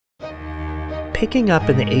Picking up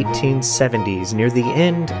in the 1870s near the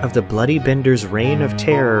end of the Bloody Bender's reign of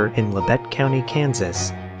terror in Labette County,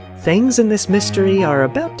 Kansas, things in this mystery are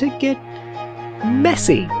about to get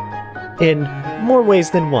messy in more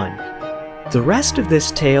ways than one. The rest of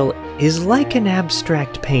this tale is like an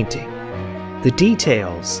abstract painting. The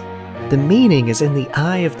details, the meaning is in the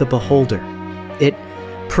eye of the beholder. It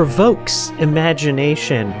provokes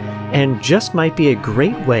imagination and just might be a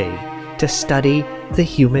great way to study the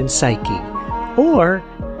human psyche. Or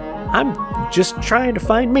I'm just trying to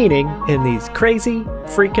find meaning in these crazy,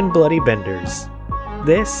 freaking bloody benders.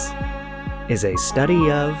 This is a study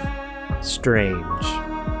of strange.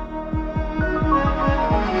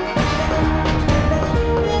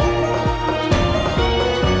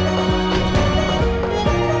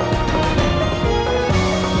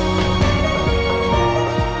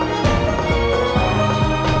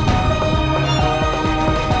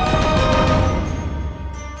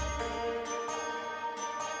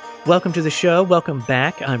 Welcome to the show. Welcome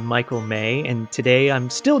back. I'm Michael May, and today I'm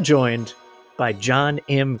still joined by John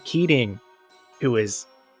M. Keating, who is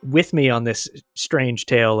with me on this strange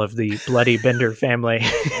tale of the Bloody Bender family.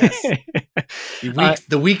 Yes.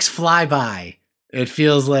 The weeks fly by. It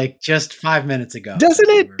feels like just 5 minutes ago. Doesn't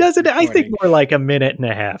it? Doesn't it? I think more like a minute and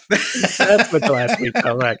a half. That's what the last week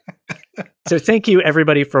felt like. So thank you,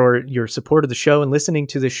 everybody, for your support of the show and listening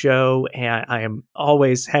to the show. And I am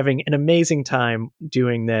always having an amazing time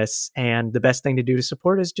doing this. And the best thing to do to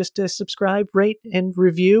support is just to subscribe, rate, and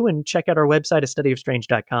review, and check out our website at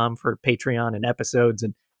studyofstrange.com for Patreon and episodes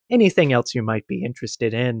and anything else you might be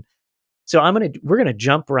interested in. So we're gonna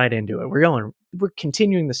jump right into it. We're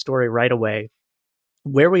continuing the story right away.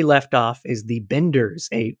 Where we left off is the Benders,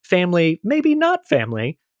 a family, maybe not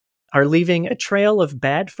family, are leaving a trail of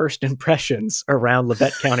bad first impressions around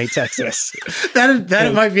Labette County, Texas.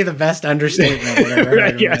 that might be the best understatement I've ever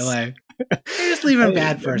heard in my life. They're just leaving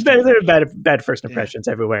bad first impressions. They're bad first impressions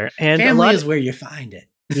everywhere. And family is where you find it.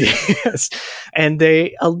 Yes. And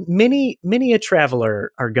many a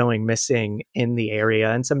traveler are going missing in the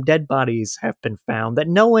area, and some dead bodies have been found that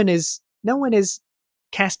no one is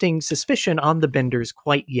casting suspicion on the Benders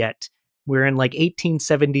quite yet. We're in like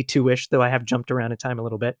 1872-ish, though I have jumped around in time a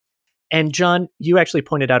little bit. And John, you actually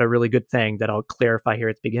pointed out a really good thing that I'll clarify here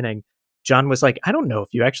at the beginning. John was like, I don't know if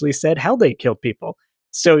you actually said how they killed people.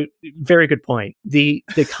 So very good point. The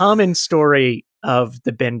common story of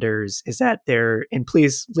the Benders is that and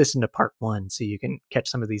please listen to part 1 so you can catch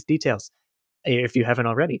some of these details if you haven't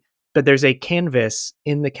already. But there's a canvas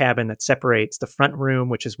in the cabin that separates the front room,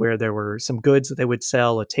 which is where there were some goods that they would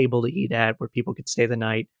sell, a table to eat at where people could stay the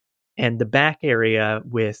night, and the back area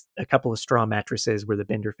with a couple of straw mattresses where the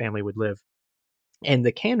Bender family would live. And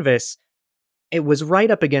the canvas, it was right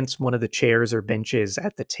up against one of the chairs or benches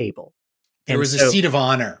at the table. There was a seat of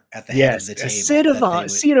honor at the head of the table. A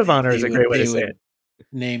seat of honor is a great way to say it.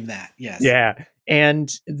 Name that, yes. Yeah. And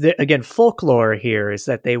again, folklore here is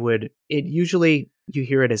that usually you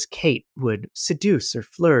hear it as Kate would seduce or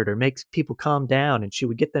flirt or make people calm down, and she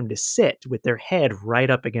would get them to sit with their head right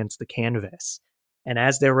up against the canvas. And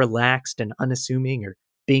as they're relaxed and unassuming or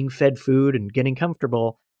being fed food and getting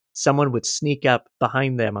comfortable, someone would sneak up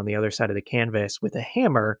behind them on the other side of the canvas with a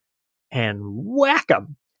hammer and whack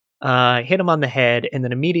them. Hit them on the head, and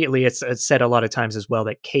then immediately it's said a lot of times as well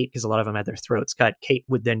that Kate, because a lot of them had their throats cut, Kate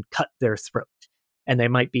would then cut their throat. And they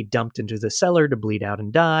might be dumped into the cellar to bleed out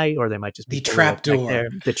and die, or they might just be the trapdoor.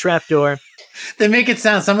 The trapdoor. They make it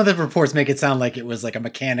sound. Some of the reports make it sound like it was like a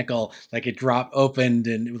mechanical, like it opened,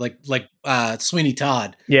 and it was like Sweeney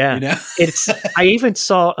Todd. Yeah, you know? I even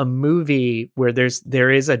saw a movie where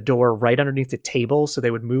there is a door right underneath the table, so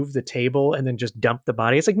they would move the table and then just dump the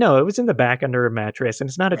body. It's like, no, it was in the back under a mattress, and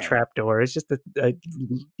it's not a trapdoor. It's just a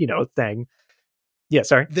thing. Yeah,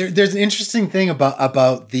 sorry. There's an interesting thing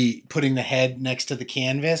about the putting the head next to the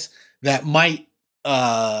canvas that might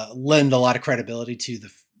lend a lot of credibility to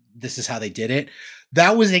this is how they did it.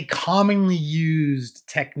 That was a commonly used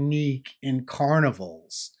technique in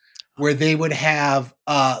carnivals where they would have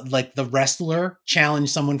like the wrestler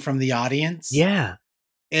challenge someone from the audience. Yeah.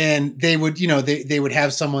 And they would, they would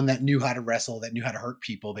have someone that knew how to wrestle, that knew how to hurt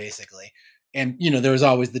people, basically. And, there was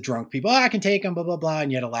always the drunk people, I can take them, blah, blah, blah.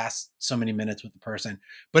 And you had to last so many minutes with the person.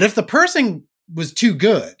 But if the person was too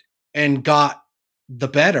good and got the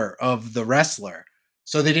better of the wrestler,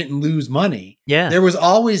 so they didn't lose money, there was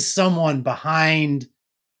always someone behind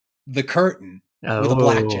the curtain with a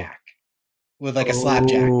blackjack, with like a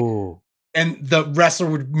slapjack. And the wrestler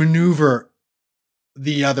would maneuver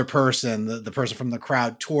the other person, the person from the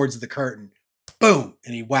crowd, towards the curtain. Boom.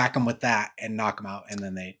 And he'd whack them with that and knock them out. And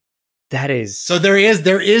then they That is So there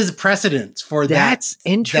is precedence for that. That's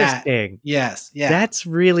interesting. Yes. Yeah. That's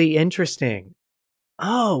really interesting.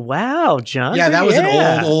 Oh, wow, John. Yeah, that was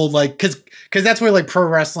an old like because that's where like pro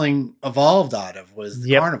wrestling evolved out of, was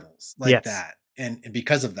the carnivals like that, and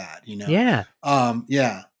because of that, you know. Yeah.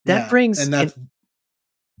 That brings, and that's.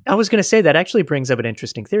 I was going to say that actually brings up an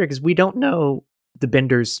interesting theory, because we don't know the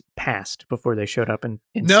Benders' past before they showed up in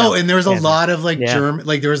no, South and there was a lot of like German,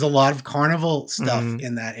 like there was a lot of carnival stuff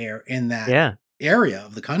in that area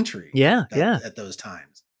of the country. At those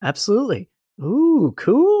times. Absolutely. Ooh,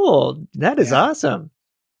 cool. That is awesome.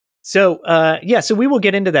 So, so we will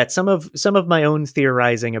get into that. Some of my own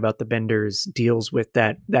theorizing about the Benders deals with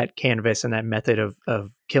that canvas and that method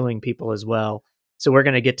of killing people as well. So we're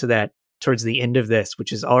going to get to that towards the end of this,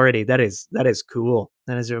 which is already, that is cool.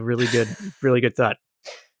 That is a really good thought.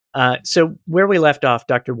 So where we left off,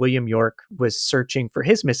 Dr. William York was searching for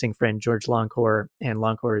his missing friend, George Longcore, and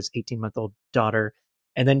Longcore's 18-month-old daughter.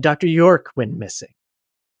 And then Dr. York went missing.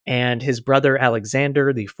 And his brother,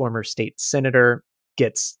 Alexander, the former state senator,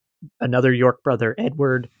 gets another York brother,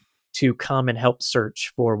 Edward, to come and help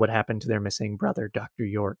search for what happened to their missing brother, Dr.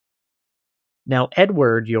 York. Now,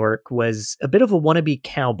 Edward York was a bit of a wannabe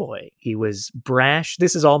cowboy. He was brash.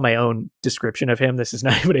 This is all my own description of him. This is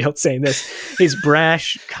not anybody else saying this. He's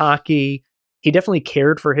brash, cocky. He definitely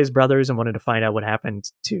cared for his brothers and wanted to find out what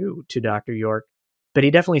happened to Dr. York. But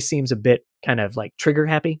he definitely seems a bit kind of like trigger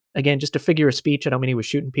happy. Again, just a figure of speech. I don't mean he was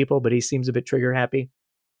shooting people, but he seems a bit trigger happy.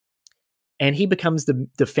 And he becomes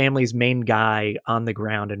the family's main guy on the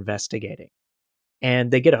ground investigating. And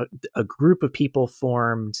they get a group of people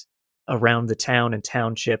formed around the town and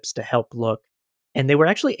townships to help look. And they were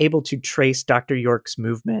actually able to trace Dr. York's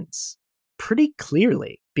movements pretty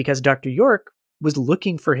clearly, because Dr. York was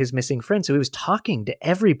looking for his missing friend. So he was talking to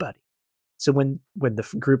everybody. So when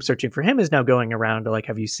the group searching for him is now going around to like,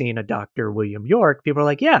 have you seen a Dr. William York? People are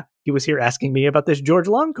like, yeah, he was here asking me about this George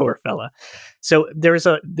Longcore fella. So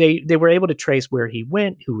they were able to trace where he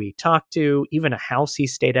went, who he talked to, even a house he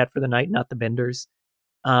stayed at for the night, not the Benders.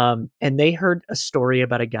 And they heard a story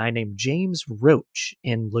about a guy named James Roach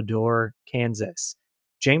in Ladore, Kansas.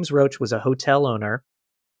 James Roach was a hotel owner,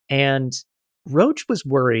 and Roach was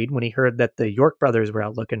worried when he heard that the York brothers were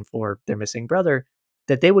out looking for their missing brother,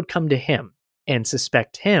 that they would come to him and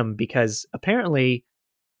suspect him, because apparently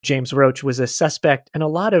James Roach was a suspect in a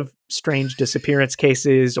lot of strange disappearance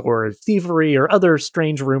cases or thievery or other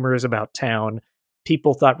strange rumors about town.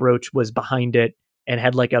 People thought Roach was behind it and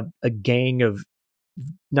had like a gang of,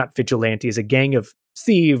 not vigilantes, a gang of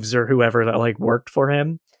thieves or whoever that like worked for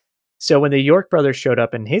him. So when the York brothers showed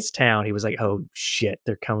up in his town, he was like, oh shit,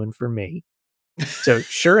 they're coming for me. So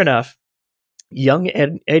sure enough, young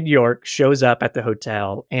Ed York shows up at the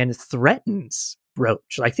hotel and threatens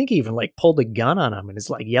Roach. I think he even like pulled a gun on him and is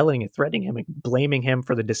like yelling and threatening him and blaming him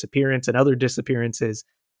for the disappearance and other disappearances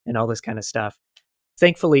and all this kind of stuff.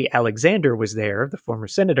 Thankfully, Alexander was there, the former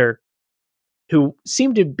senator, who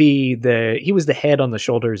seemed to be he was the head on the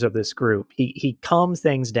shoulders of this group. He calmed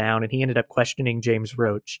things down, and he ended up questioning James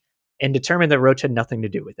Roach and determined that Roach had nothing to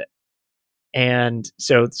do with it. And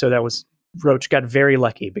so that was, Roach got very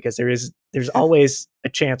lucky, because there's always a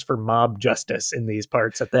chance for mob justice in these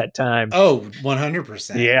parts at that time. Oh,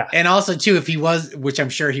 100%. Yeah. And also too, if he was, which I'm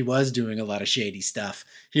sure he was doing a lot of shady stuff,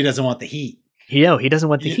 he doesn't want the heat. He doesn't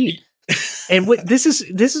want the heat. And this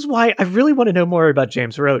is why I really want to know more about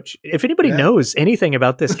James Roach. If anybody knows anything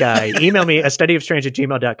about this guy, email me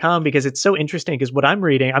astudyofstrange@gmail.com, because it's so interesting. Because what I'm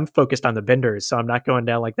reading, I'm focused on the Benders, so I'm not going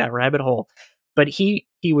down like that rabbit hole. But he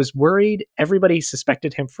was worried. Everybody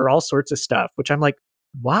suspected him for all sorts of stuff, which I'm like,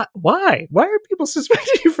 why? Why are people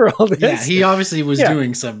suspecting you for all this? Yeah, he obviously was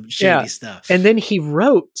doing some shady stuff. And then he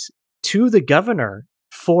wrote to the governor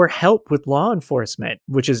for help with law enforcement,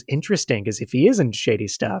 which is interesting, because if he is in shady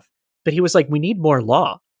stuff, but he was like, we need more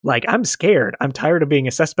law. Like, I'm scared. I'm tired of being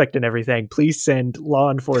a suspect and everything. Please send law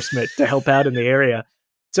enforcement to help out in the area.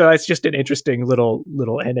 So it's just an interesting little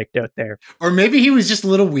anecdote there. Or maybe he was just a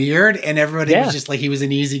little weird, and everybody was just like, he was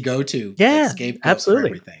an easy go-to. Yeah, like, scapegoat absolutely.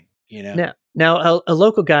 For everything, you know? Now a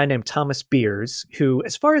local guy named Thomas Beers, who,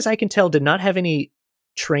 as far as I can tell, did not have any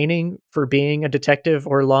training for being a detective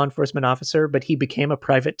or law enforcement officer, but he became a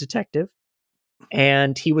private detective.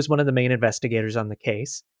 And he was one of the main investigators on the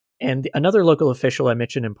case. And another local official I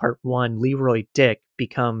mentioned in part 1, Leroy Dick,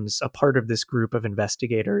 becomes a part of this group of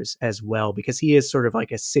investigators as well, because he is sort of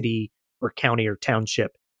like a city or county or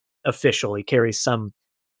township official. He carries some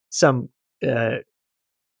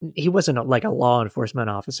he wasn't like a law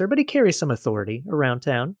enforcement officer, but he carries some authority around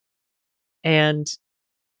town. And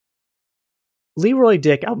Leroy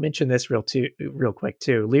Dick, I'll mention this real quick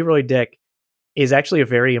too. Leroy Dick is actually a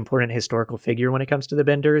very important historical figure when it comes to the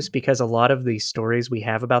Benders, because a lot of the stories we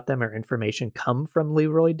have about them or information come from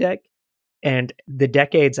Leroy Dick. And the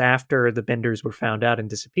decades after the Benders were found out and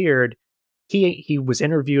disappeared, he was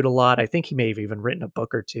interviewed a lot. I think he may have even written a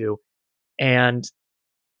book or two. And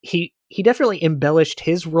he definitely embellished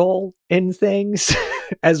his role in things,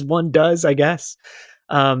 as one does, I guess.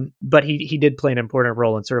 But he did play an important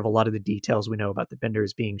role in sort of a lot of the details we know about the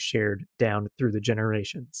Benders being shared down through the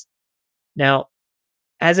generations. Now,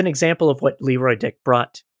 as an example of what Leroy Dick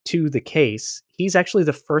brought to the case, he's actually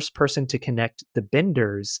the first person to connect the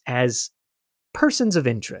Benders as persons of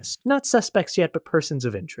interest. Not suspects yet, but persons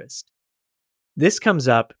of interest. This comes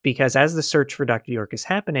up because as the search for Dr. York is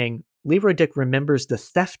happening, Leroy Dick remembers the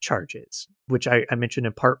theft charges, which I mentioned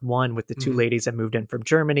in part 1 with the two ladies that moved in from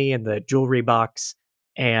Germany and the jewelry box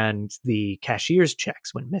and the cashier's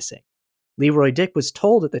checks went missing. Leroy Dick was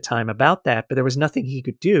told at the time about that, but there was nothing he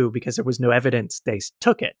could do because there was no evidence they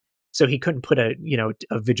took it. So he couldn't put a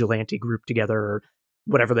vigilante group together or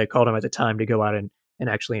whatever they called him at the time to go out and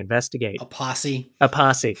actually investigate. A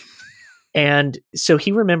posse. And so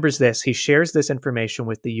he remembers this. He shares this information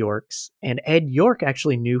with the Yorks, and Ed York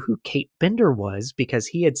actually knew who Kate Bender was because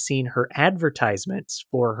he had seen her advertisements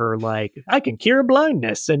for her, like, I can cure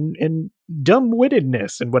blindness and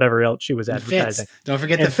dumb-wittedness and whatever else she was advertising. Fits. Don't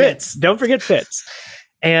forget the fits. Don't forget fits.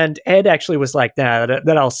 And Ed actually was like, nah,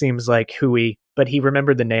 that all seems like hooey, but he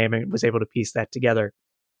remembered the name and was able to piece that together.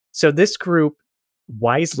 So this group,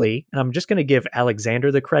 wisely, and I'm just going to give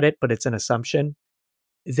Alexander the credit, but it's an assumption,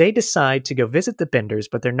 they decide to go visit the Benders,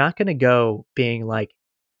 but they're not going to go being like,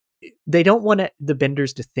 they don't want the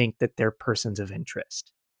Benders to think that they're persons of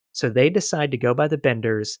interest. So they decide to go by the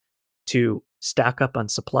Benders to stock up on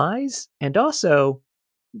supplies, and also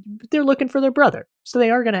they're looking for their brother. So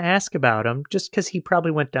they are going to ask about him just because he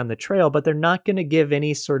probably went down the trail, but they're not going to give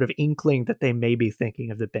any sort of inkling that they may be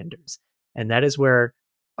thinking of the Benders. And that is where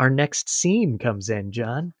our next scene comes in,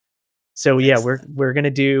 John. So yeah, we're going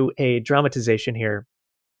to do a dramatization here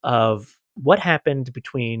of what happened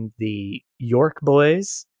between the York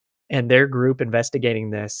boys and their group investigating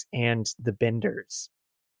this and the Benders.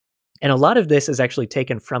 And a lot of this is actually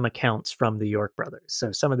taken from accounts from the York brothers.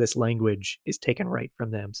 So some of this language is taken right from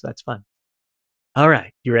them. So that's fun. All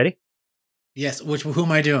right. You ready? Yes. Who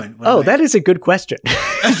am I doing? That is a good question.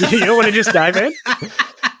 You don't want to just dive in?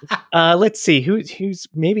 Let's see. Who's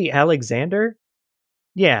maybe Alexander?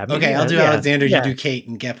 Yeah. Okay. I'll do Alexander. You do Kate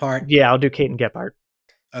and Gephardt. Yeah. I'll do Kate and Gephardt.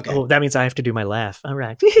 Okay. Oh, that means I have to do my laugh. All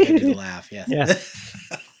right. Yeah, do the laugh, yes.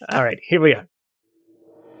 Yeah. All right, here we are.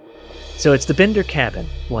 So it's the Bender cabin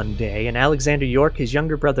one day, and Alexander York, his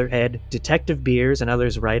younger brother Ed, Detective Beers, and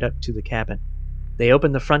others ride up to the cabin. They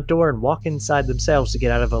open the front door and walk inside themselves to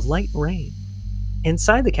get out of a light rain.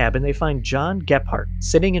 Inside the cabin, they find John Gephardt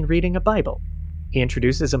sitting and reading a Bible. He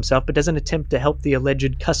introduces himself but doesn't attempt to help the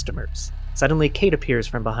alleged customers. Suddenly, Kate appears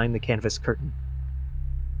from behind the canvas curtain.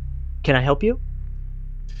 Can I help you?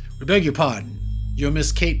 We beg your pardon. You're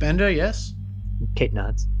Miss Kate Bender, yes? Kate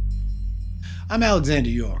nods. I'm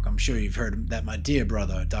Alexander York. I'm sure you've heard that my dear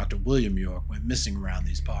brother, Dr. William York, went missing around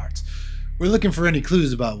these parts. We're looking for any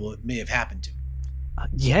clues about what may have happened to him.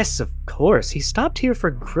 Yes, of course. He stopped here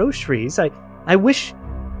for groceries. I wish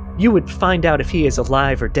you would find out if he is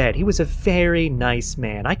alive or dead. He was a very nice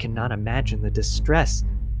man. I cannot imagine the distress.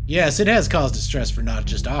 Yes, it has caused distress for not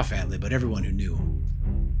just our family, but everyone who knew him.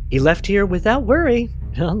 He left here without worry.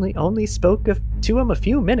 Only spoke to him a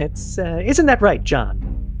few minutes. Isn't that right, John?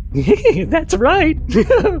 That's right.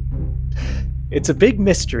 It's a big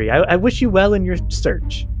mystery. I wish you well in your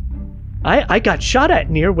search. I got shot at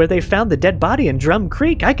near where they found the dead body in Drum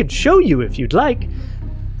Creek. I could show you if you'd like.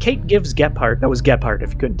 Kate gives Gephardt, that was Gephardt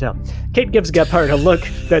if you couldn't tell. Kate gives Gephardt a look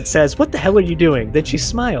that says, "What the hell are you doing?" Then she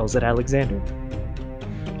smiles at Alexander.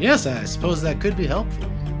 Yes, I suppose that could be helpful.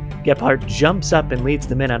 Gephardt jumps up and leads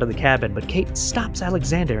the men out of the cabin, but Kate stops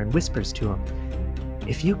Alexander and whispers to him,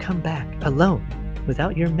 "If you come back alone,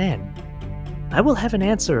 without your men, I will have an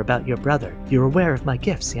answer about your brother. You're aware of my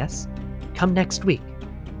gifts, yes? Come next week.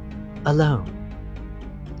 Alone."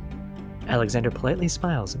 Alexander politely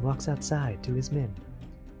smiles and walks outside to his men.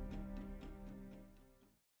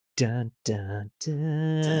 Dun, dun,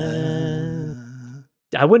 dun.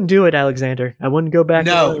 I wouldn't do it, Alexander. I wouldn't go back.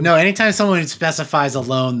 No. Anytime someone specifies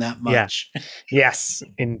alone that much. Yeah. Yes,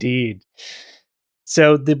 indeed.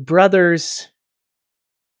 So the brothers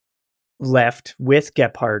left with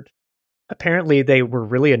Gephardt. Apparently, they were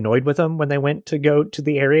really annoyed with him when they went to go to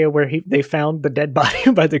the area where they found the dead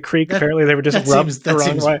body by the creek. Apparently, they were just rubbed the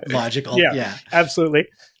wrong way. Logical. Yeah, absolutely.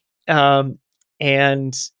 And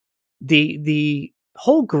the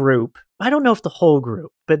whole group I don't know if the whole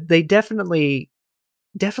group, but they definitely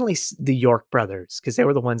the York brothers, because they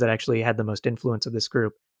were the ones that actually had the most influence of this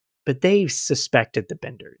group. But they suspected the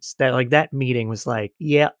Benders. That like that meeting was like,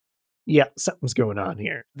 yeah, something's going on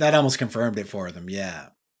here. That almost confirmed it for them. Yeah.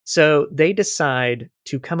 So they decide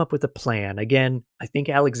to come up with a plan. Again, I think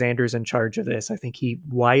Alexander's in charge of this. I think he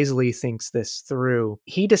wisely thinks this through.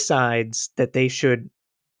 He decides that they should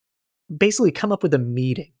basically come up with a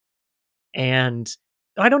meeting. And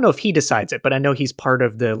I don't know if he decides it, but I know he's part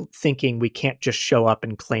of the thinking we can't just show up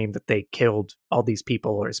and claim that they killed all these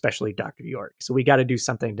people, or especially Dr. York. So we got to do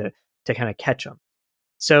something to kind of catch them.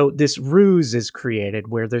 So this ruse is created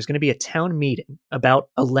where there's going to be a town meeting about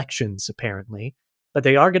elections, apparently, but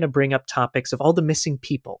they are going to bring up topics of all the missing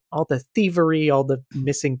people, all the thievery, all the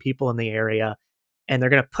missing people in the area. And they're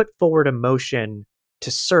going to put forward a motion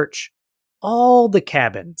to search all the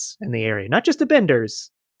cabins in the area, not just the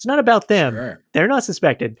Benders. It's not about them. Sure. They're not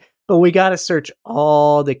suspected, but we got to search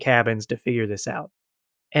all the cabins to figure this out.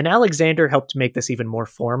 And Alexander helped make this even more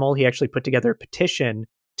formal. He actually put together a petition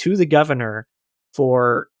to the governor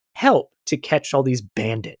for help to catch all these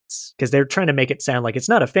bandits, because they're trying to make it sound like it's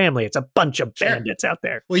not a family, it's a bunch of bandits out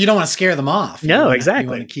there. Well, you don't want to scare them off. No, exactly. You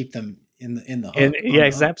want to keep them in the hook. And,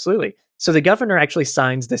 yes, absolutely. So the governor actually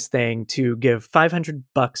signs this thing to give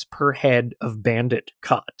 $500 per head of bandit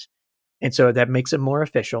caught. And so that makes it more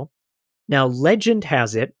official. Now, legend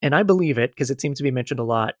has it, and I believe it because it seems to be mentioned a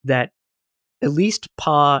lot, that at least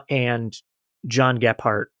Pa and John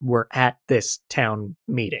Gephardt were at this town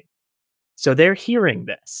meeting. So they're hearing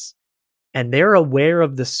this, and they're aware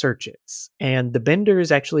of the searches. And the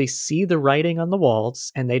Benders actually see the writing on the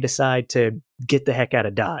walls, and they decide to get the heck out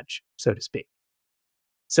of Dodge, so to speak.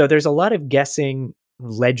 So there's a lot of guessing,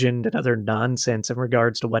 legend, and other nonsense in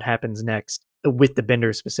regards to what happens next with the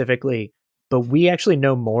Benders specifically. But we actually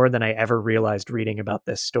know more than I ever realized reading about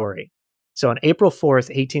this story. So on April 4th,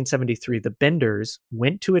 1873, the Benders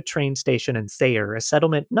went to a train station in Thayer, a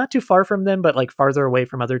settlement not too far from them, but like farther away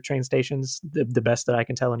from other train stations, the best that I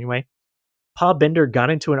can tell anyway. Pa Bender got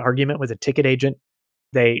into an argument with a ticket agent.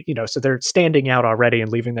 They, so they're standing out already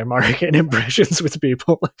and leaving their mark and impressions with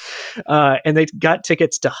people. And they got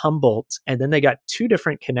tickets to Humboldt, and then they got two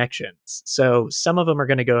different connections. So some of them are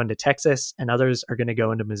going to go into Texas and others are going to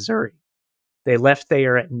go into Missouri. They left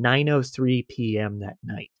Thayer at 9:03 p.m. that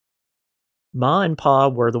night. Ma and Pa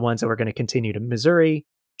were the ones that were going to continue to Missouri.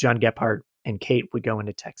 John Gephardt and Kate would go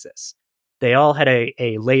into Texas. They all had a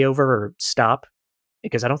layover or stop,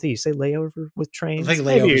 because I don't think you say layover with trains. I think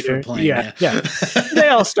layovers for a plane. Yeah. They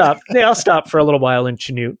all stopped. They all stopped for a little while in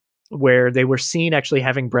Chanute, where they were seen actually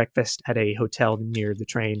having breakfast at a hotel near the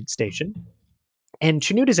train station. And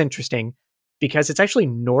Chanute is interesting because it's actually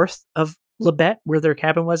north of Labette, where their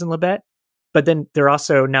cabin was in Labette. But then they're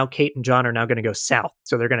also, now Kate and John are now going to go south.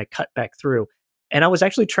 So they're going to cut back through. And I was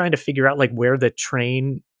actually trying to figure out like where the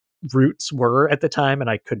train routes were at the time, and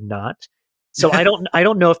I could not. So I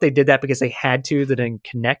don't know if they did that because they had to, that didn't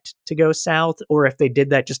connect to go south, or if they did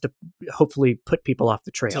that just to hopefully put people off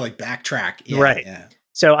the trail. To like backtrack. Yeah, right. Yeah.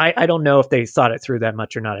 So I don't know if they thought it through that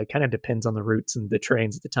much or not. It kind of depends on the routes and the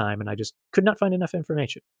trains at the time. And I just could not find enough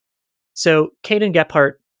information. So Kate and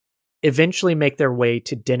Gephardt eventually make their way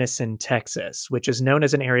to Denison, Texas, which is known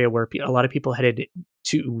as an area where a lot of people headed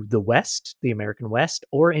to the West, the American West,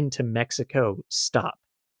 or into Mexico stop.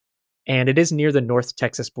 And it is near the North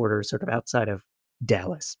Texas border, sort of outside of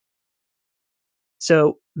Dallas.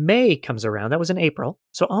 So May comes around. That was in April.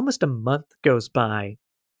 So almost a month goes by.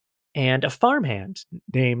 And a farmhand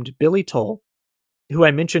named Billy Toll, who I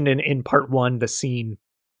mentioned in part one, the scene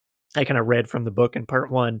I kind of read from the book in part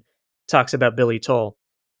one, talks about Billy Toll.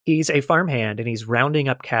 He's a farmhand, and he's rounding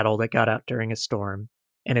up cattle that got out during a storm.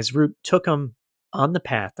 And his route took him on the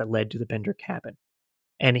path that led to the Bender cabin.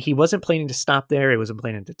 And he wasn't planning to stop there. He wasn't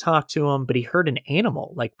planning to talk to him, but he heard an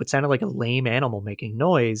animal, like what sounded like a lame animal making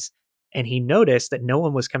noise. And he noticed that no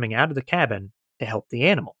one was coming out of the cabin to help the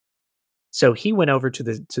animal. So he went over to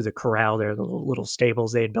the corral there, the little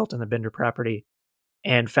stables they had built on the Bender property,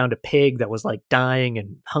 and found a pig that was like dying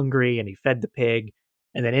and hungry. And he fed the pig.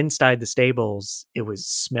 And then inside the stables, it was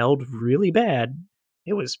smelled really bad.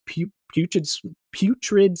 It was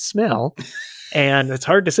putrid smell. And it's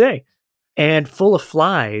hard to say. And full of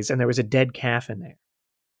flies, and there was a dead calf in there.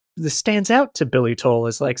 This stands out to Billy Toll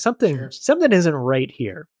as like something isn't right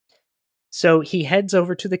here. So he heads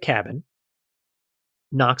over to the cabin,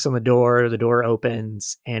 knocks on the door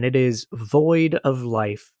opens, and it is void of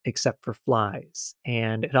life except for flies.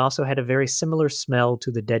 And it also had a very similar smell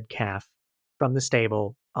to the dead calf from the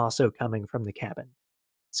stable, also coming from the cabin.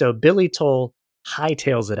 So Billy Toll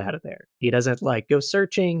hightails it out of there. He doesn't like go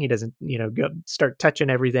searching. He doesn't, go start touching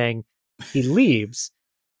everything. He leaves,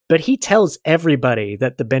 but he tells everybody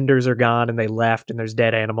that the Benders are gone and they left and there's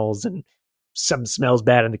dead animals and something smells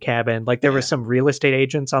bad in the cabin. Like there were some real estate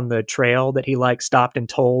agents on the trail that he like stopped and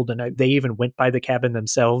told, and they even went by the cabin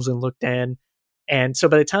themselves and looked in. And so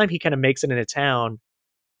by the time he kind of makes it into town,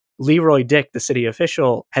 Leroy Dick, the city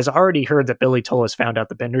official, has already heard that Billy Toll found out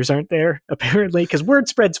the Benders aren't there, apparently, because word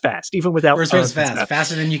spreads fast, even without word spreads fast,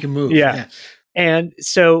 faster than you can move. Yeah. And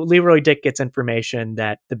so Leroy Dick gets information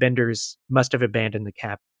that the Benders must have abandoned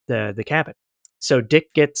the cabin. So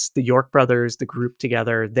Dick gets the York brothers, the group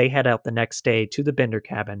together. They head out the next day to the Bender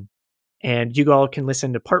cabin. And you all can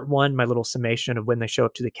listen to part 1, my little summation of when they show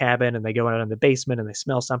up to the cabin and they go out in the basement and they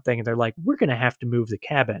smell something. And they're like, we're going to have to move the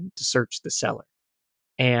cabin to search the cellar.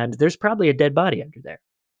 And there's probably a dead body under there.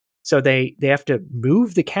 So they have to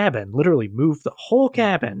move the cabin, literally move the whole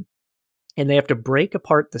cabin. And they have to break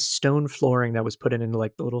apart the stone flooring that was put into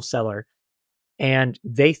like the little cellar. And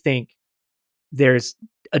they think there's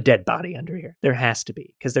a dead body under here. There has to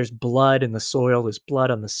be, because there's blood in the soil, there's blood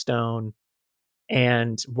on the stone.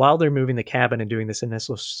 And while they're moving the cabin and doing this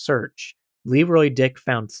initial search, Leroy Dick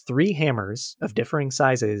found 3 hammers of differing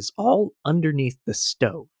sizes all underneath the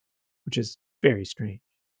stove, which is very strange.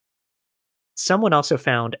 Someone also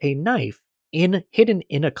found a knife hidden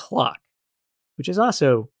in a clock, which is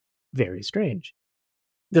also very strange.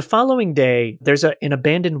 The following day, there's an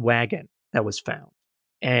abandoned wagon that was found.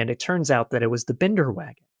 And it turns out that it was the Bender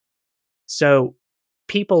wagon. So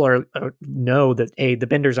people know that the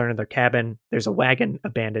Benders aren't in their cabin. There's a wagon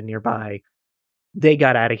abandoned nearby. They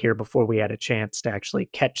got out of here before we had a chance to actually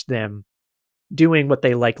catch them doing what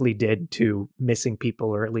they likely did to missing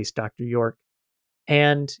people, or at least Dr. York.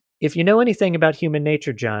 And if you know anything about human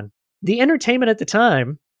nature, John, the entertainment at the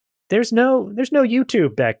time, there's no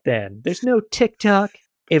YouTube back then. There's no TikTok.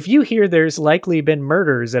 If you hear there's likely been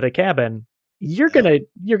murders at a cabin, you're gonna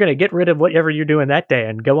get rid of whatever you're doing that day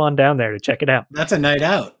and go on down there to check it out. That's a night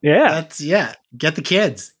out. Yeah, Get the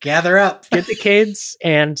kids, gather up, get the kids,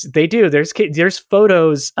 and they do. There's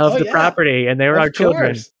photos of the property, and there are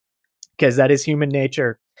children, because that is human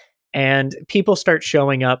nature. And people start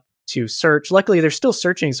showing up to search. Luckily, they're still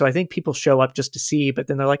searching, so I think people show up just to see. But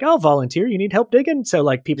then they're like, "I'll volunteer. You need help digging?" So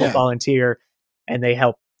like people volunteer, and they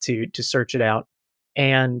help to search it out.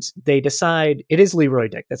 And they decide, it is Leroy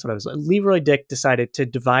Dick. That's what I was like. Leroy Dick decided to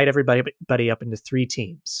divide everybody up into 3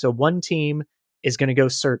 teams. So one team is going to go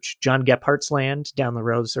search John Gephardt's land down the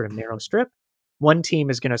road, sort of narrow strip. One team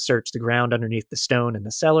is going to search the ground underneath the stone in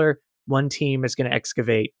the cellar. One team is going to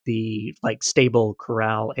excavate the like stable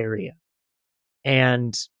corral area.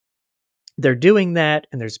 And they're doing that,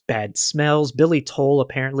 and there's bad smells. Billy Toll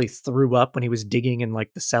apparently threw up when he was digging in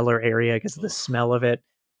like the cellar area because of the smell of it.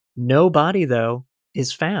 No body, though,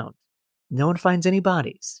 is found. No one finds any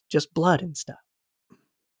bodies, just blood and stuff.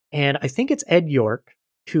 And I think it's Ed York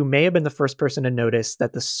who may have been the first person to notice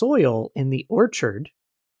that the soil in the orchard,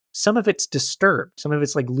 some of it's disturbed, some of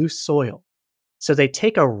it's like loose soil. So they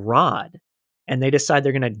take a rod and they decide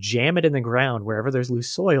they're going to jam it in the ground wherever there's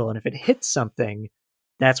loose soil. And if it hits something,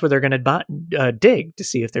 that's where they're going to dig to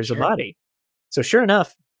see if there's a body. So sure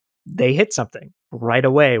enough, they hit something right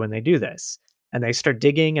away when they do this. And they start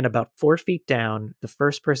digging, and about 4 feet down, the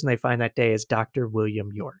first person they find that day is Dr. William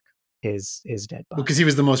York, his dead body. Because he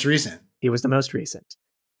was the most recent. He was the most recent.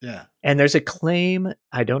 Yeah. And there's a claim,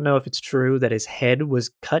 I don't know if it's true, that his head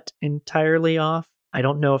was cut entirely off. I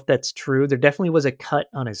don't know if that's true. There definitely was a cut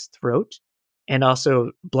on his throat, and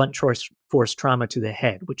also blunt force trauma to the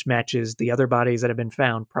head, which matches the other bodies that have been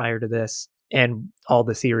found prior to this, and all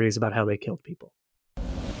the theories about how they killed people.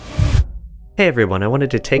 Hey everyone, I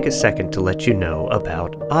wanted to take a second to let you know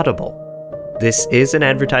about Audible. This is an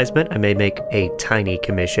advertisement. I may make a tiny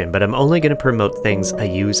commission, but I'm only going to promote things I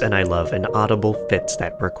use and I love, and Audible fits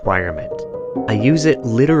that requirement. I use it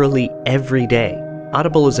literally every day.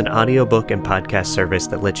 Audible is an audiobook and podcast service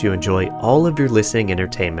that lets you enjoy all of your listening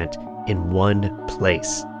entertainment in one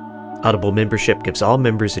place. Audible membership gives all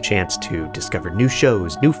members a chance to discover new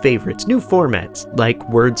shows, new favorites, new formats, like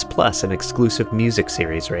Words Plus, an exclusive music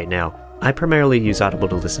series right now. I primarily use Audible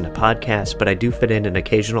to listen to podcasts, but I do fit in an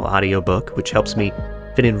occasional audiobook, which helps me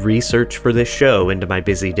fit in research for this show into my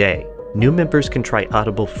busy day. New members can try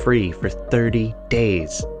Audible free for 30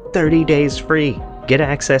 days. 30 days free. Get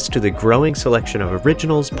access to the growing selection of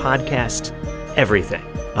originals, podcasts, everything.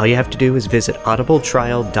 All you have to do is visit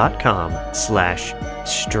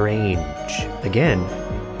audibletrial.com/strange. Again,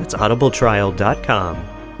 that's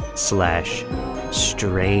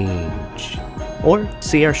audibletrial.com/strange. Or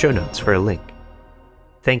see our show notes for a link.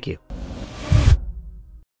 Thank you.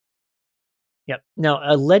 Yep. Now,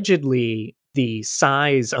 allegedly, the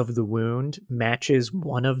size of the wound matches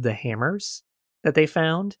one of the hammers that they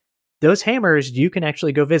found. Those hammers you can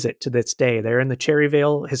actually go visit to this day. They're in the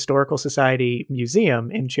Cherryvale Historical Society Museum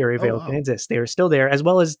in Oh, Cherryvale, wow. Kansas. They are still there, as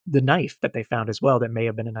well as the knife that they found as well. That may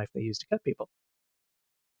have been a knife they used to cut people.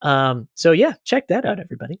 So yeah, check that out,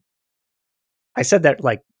 everybody. I said that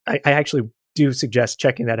like I actually do suggest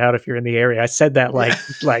checking that out if you're in the area. I said that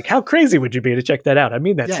like how crazy would you be to check that out? I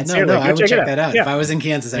mean that sincerely. I would check that out. Yeah. If I was in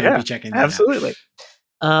Kansas, I would be checking that out. Absolutely.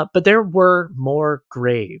 But there were more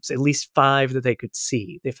graves, at least 5 that they could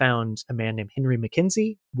see. They found a man named Henry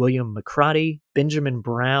McKenzie, William McCrotty, Benjamin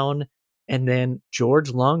Brown, and then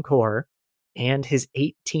George Longcore and his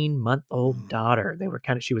 18-month-old daughter. They were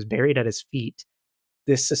she was buried at his feet.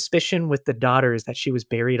 This suspicion with the daughter is that she was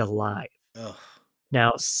buried alive. Ugh.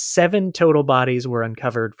 Now, 7 total bodies were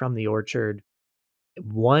uncovered from the orchard.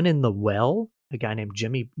 1 in the well, a guy named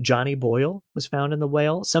Johnny Boyle was found in the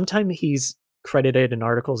well. Sometimes he's credited in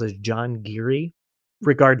articles as John Geary.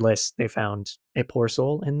 Regardless, they found a poor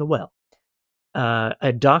soul in the well.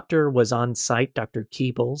 A doctor was on site, Dr.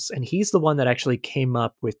 Keebles, and he's the one that actually came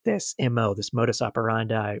up with this MO, this modus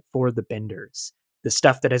operandi for the benders, the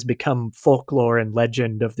stuff that has become folklore and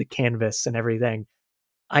legend of the canvas and everything.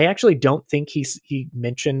 I actually don't think he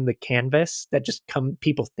mentioned the canvas. That just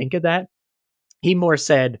people think of that. He more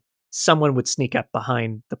said someone would sneak up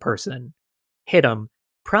behind the person, hit him,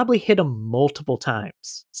 probably hit him multiple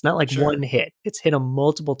times. It's not like one hit. It's hit him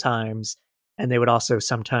multiple times, and they would also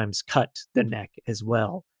sometimes cut the neck as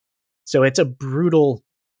well. So it's a brutal,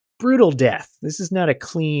 brutal death. This is not a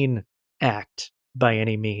clean act by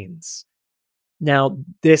any means. Now,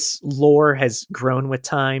 this lore has grown with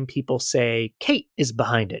time. People say Kate is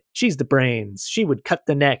behind it. She's the brains. She would cut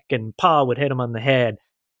the neck and Pa would hit him on the head.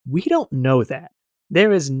 We don't know that.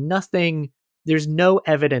 There is nothing, there's no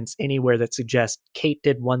evidence anywhere that suggests Kate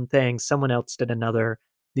did one thing, someone else did another.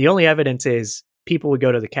 The only evidence is people would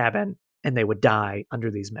go to the cabin and they would die under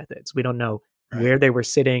these methods. We don't know where they were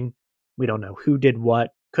sitting. We don't know who did what.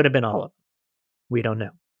 Could have been all of them. We don't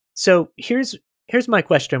know. So here's my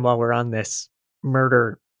question while we're on this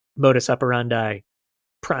murder modus operandi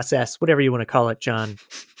process, whatever you want to call it, John.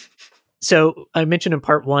 So I mentioned in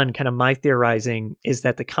part 1, kind of my theorizing is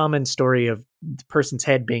that the common story of the person's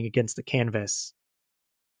head being against the canvas,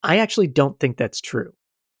 I actually don't think that's true.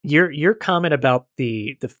 Your comment about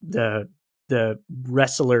the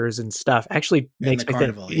wrestlers and stuff actually makes me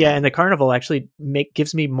think, and the carnival actually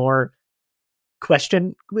gives me more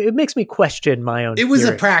question. It makes me question my own. It was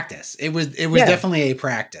theory. A practice. It was definitely a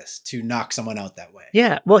practice to knock someone out that way.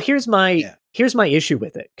 Yeah. Well, here's my issue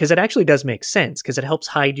with it, because it actually does make sense, because it helps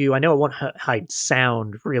hide you. I know it won't hide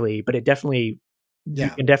sound really, but it definitely you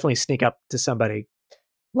can definitely sneak up to somebody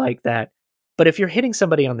like that. But if you're hitting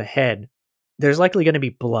somebody on the head, there's likely going to be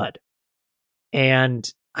blood,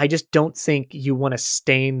 and I just don't think you want to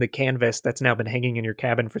stain the canvas that's now been hanging in your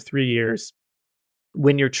cabin for 3 years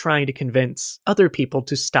when you're trying to convince other people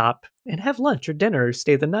to stop and have lunch or dinner or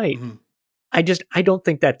stay the night. Mm-hmm. I don't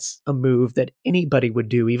think that's a move that anybody would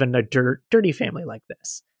do, even a dirty family like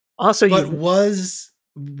this. Also,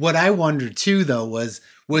 what I wondered too, though, was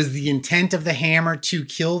the intent of the hammer to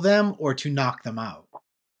kill them or to knock them out?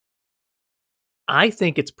 I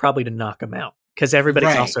think it's probably to knock them out, because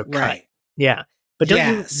everybody's also cut. Right. Yeah. But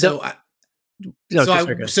don't you? So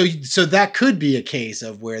that could be a case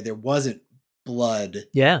of where there wasn't blood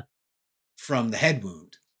from the head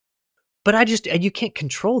wound. But you can't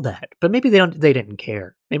control that. But maybe they didn't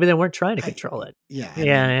care. Maybe they weren't trying to control it.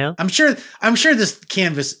 Yeah. I'm sure this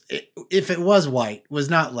canvas, if it was white, was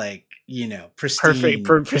not like, pristine.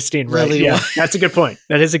 Perfect, pristine, right? Really, yeah, that's a good point.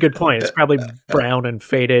 That is a good point. It's probably brown and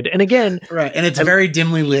faded. And again, right, and it's very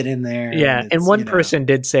dimly lit in there. Yeah, and one person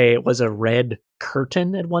did say it was a red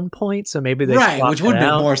curtain at one point, so maybe they which would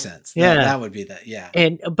make more sense. That would be that. Yeah,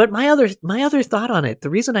 but my other thought on it, the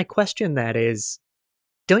reason I question that is,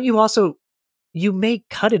 don't you may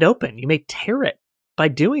cut it open, you may tear it by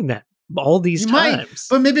doing that all these times.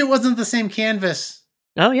 But maybe it wasn't the same canvas.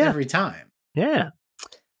 Oh yeah, every time. Yeah.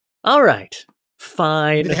 All right,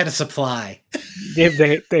 fine. Maybe they had a supply.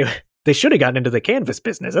 They should have gotten into the canvas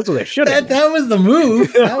business. That's what they should have. That was the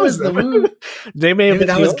move. That was the move. They may have. Maybe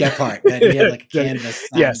that was Gephardt. That he had like a canvas.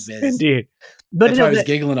 Yes, indeed. But that's why I was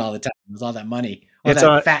giggling all the time. It was all that money.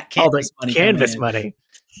 Fat canvas money. Canvas money.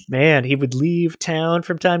 Man, he would leave town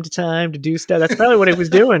from time to time to do stuff. That's probably what he was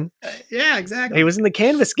doing. Yeah, exactly. He was in the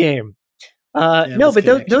canvas game. No, but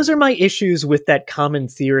those are my issues with that common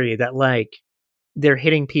theory that like they're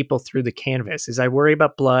hitting people through the canvas. Is I worry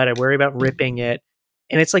about blood. I worry about ripping it.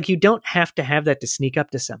 And it's like, you don't have to have that to sneak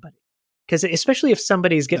up to somebody. Because especially if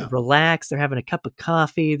somebody's getting No. relaxed, they're having a cup of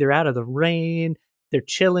coffee, they're out of the rain, they're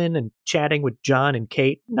chilling and chatting with John and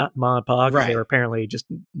Kate, not Ma and Pa, because they Right. were apparently just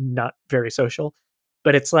not very social.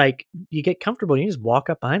 But it's like you get comfortable, you just walk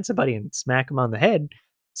up behind somebody and smack them on the head.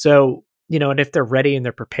 So, and if they're ready and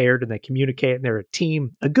they're prepared and they communicate and they're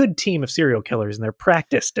a good team of serial killers and they're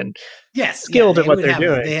practiced and Yes. Yeah. skilled at what they're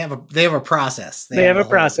doing. They have a process. They have a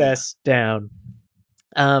process down.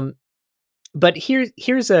 But here's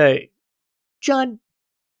John,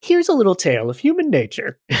 here's a little tale of human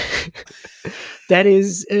nature that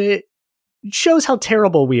is shows how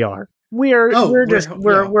terrible we are. We're people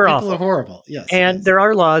awful. are horrible. Yes. And there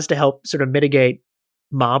are laws to help sort of mitigate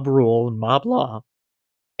mob rule and mob law.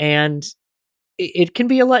 And it can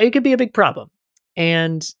be it could be a big problem.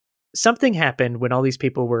 And something happened when all these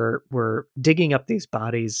people were digging up these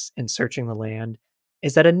bodies and searching the land,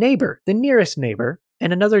 is that a neighbor, the nearest neighbor,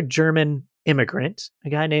 and another German immigrant, a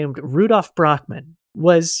guy named Rudolf Brockmann,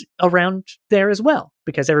 was around there as well,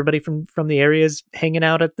 because everybody from the area is hanging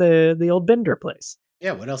out at the old Bender place.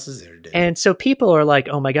 Yeah, what else is there to do? And so people are like,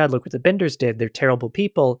 oh my God, look what the Benders did. They're terrible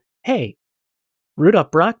people. Hey, Rudolf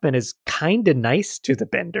Brockmann is kind of nice to the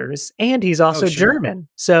Benders, and he's also German.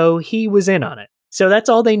 So he was in on it. So that's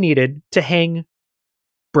all they needed to hang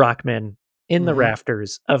Brockmann in the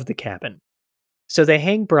rafters of the cabin. So they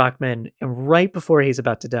hang Brockmann, and right before he's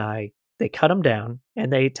about to die, they cut him down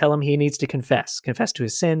and they tell him he needs to confess to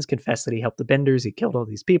his sins, confess that he helped the Benders, he killed all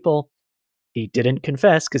these people. He didn't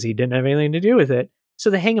confess because he didn't have anything to do with it. So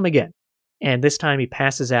they hang him again. And this time he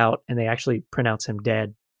passes out and they actually pronounce him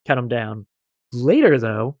dead, cut him down. Later,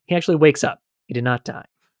 though, he actually wakes up. He did not die.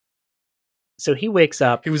 So he wakes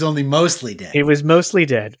up. He was only mostly dead. He was mostly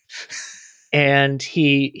dead. And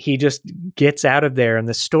he just gets out of there. And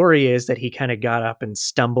the story is that he kind of got up and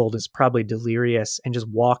stumbled, is probably delirious, and just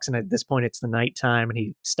walks. And at this point, it's the nighttime, and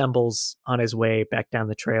he stumbles on his way back down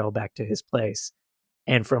the trail, back to his place.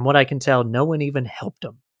 And from what I can tell, no one even helped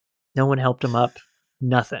him. No one helped him up.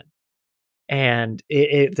 Nothing. And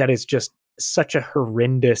that is just such a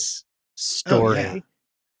horrendous story.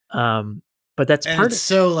 Oh, yeah. But that's and part it's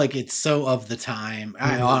so of the time.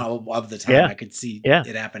 Of the time, I could see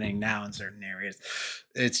it happening now in certain areas.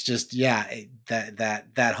 It's just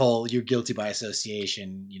that whole you're guilty by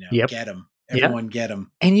association. Get them. Everyone get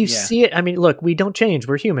them. And you see it. I mean, look, we don't change.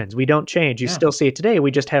 We're humans. We don't change. You still see it today.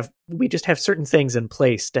 We just have certain things in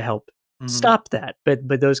place to help stop that.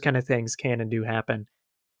 But those kind of things can and do happen.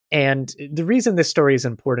 And the reason this story is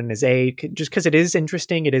important is just because it is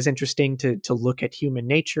interesting. It is interesting to look at human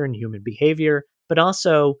nature and human behavior, but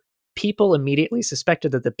also people immediately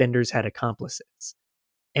suspected that the Benders had accomplices.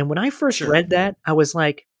 And when I first read that, I was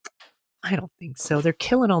like, I don't think so. They're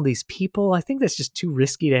killing all these people. I think that's just too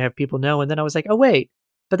risky to have people know. And then I was like, oh, wait,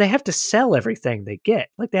 but they have to sell everything they get.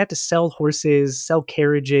 Like they have to sell horses, sell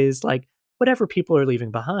carriages, like whatever people are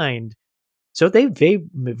leaving behind. So they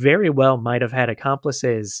very well might have had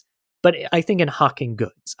accomplices, but I think in hawking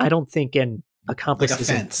goods. I don't think in accomplices.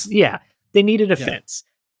 Like a fence. They needed a fence.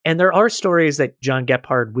 And there are stories that John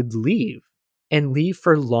Gephardt would leave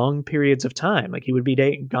for long periods of time. Like he would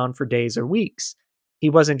be gone for days or weeks. He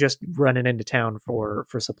wasn't just running into town for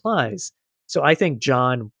supplies. So I think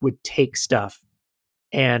John would take stuff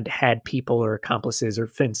and had people or accomplices or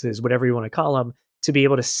fences, whatever you want to call them, to be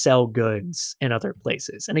able to sell goods in other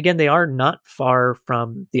places. And again, they are not far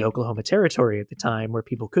from the Oklahoma Territory at the time where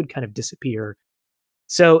people could kind of disappear.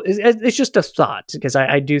 So it's just a thought, because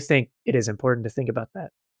I do think it is important to think about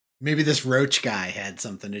that. Maybe this Roach guy had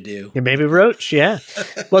something to do. Yeah, maybe Roach, yeah.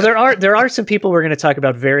 Well, there are some people we're going to talk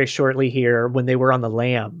about very shortly here when they were on the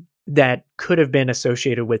lam that could have been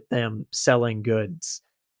associated with them selling goods.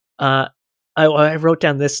 I wrote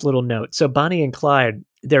down this little note. So Bonnie and Clyde,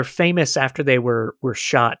 they're famous after they were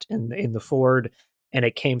shot in the Ford, and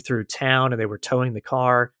it came through town and they were towing the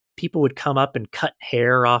car. People would come up and cut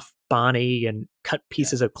hair off Bonnie and cut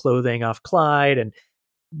pieces of clothing off Clyde and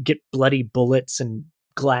get bloody bullets and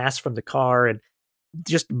glass from the car, and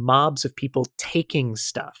just mobs of people taking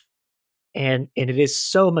stuff. And it is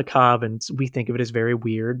so macabre, and we think of it as very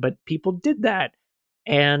weird, but people did that.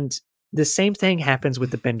 And the same thing happens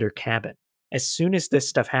with the Bender cabin. As soon as this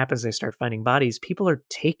stuff happens, they start finding bodies, people are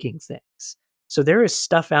taking things. So there is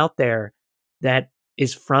stuff out there that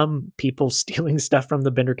is from people stealing stuff from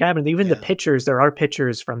the Bender cabin. Even the pictures, there are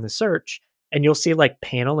pictures from the search, and you'll see like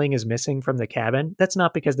paneling is missing from the cabin. That's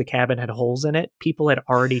not because the cabin had holes in it. People had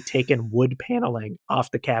already taken wood paneling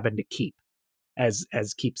off the cabin to keep as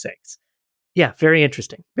keepsakes. Yeah, very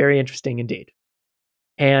interesting. Very interesting indeed.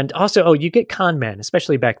 And also, oh, you get con men,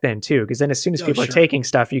 especially back then too, because then as soon as Oh, people are sure. taking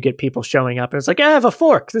stuff, you get people showing up and it's like, I have a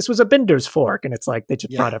fork. This was a Bender's fork. And it's like they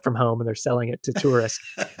just brought Yeah. it from home and they're selling it to tourists.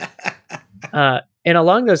 And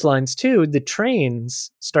along those lines too, the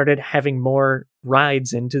trains started having more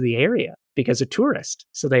rides into the area because of tourists.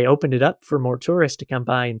 So they opened it up for more tourists to come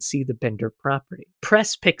by and see the Bender property.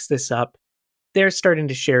 Press picks this up. They're starting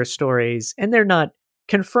to share stories, and they're not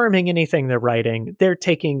confirming anything they're writing. They're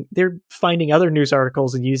finding other news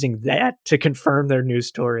articles and using that to confirm their news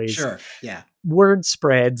stories. Sure. Yeah. Word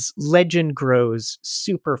spreads, legend grows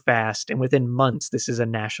super fast, and within months, this is a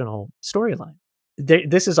national storyline.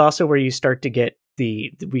 This is also where you start to get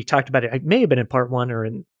we talked about it. It may have been in part 1 or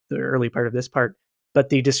in the early part of this part, but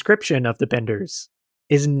the description of the Benders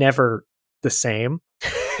is never the same.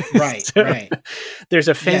 Right. So, right. There's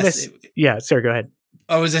a famous. Yeah. Sorry. Go ahead.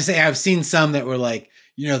 I was gonna say I've seen some that were like,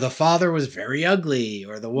 the father was very ugly,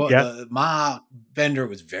 or the ma Bender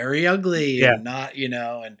was very ugly, and not,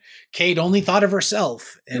 and Kate only thought of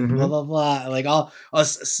herself, and blah blah blah. Like all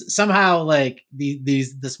somehow like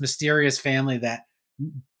this mysterious family that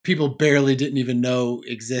people barely didn't even know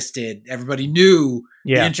existed. Everybody knew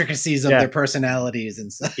the intricacies of their personalities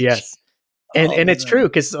and such. Yes. And it's true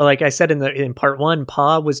because, like I said in part 1,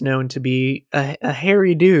 Pa was known to be a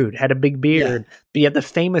hairy dude, had a big beard. But yet the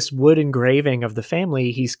famous wood engraving of the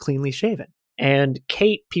family, he's cleanly shaven. And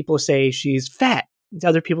Kate, people say she's fat.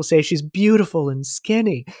 Other people say she's beautiful and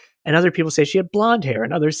skinny. And other people say she had blonde hair,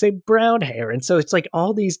 and others say brown hair. And so it's like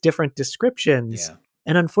all these different descriptions. Yeah.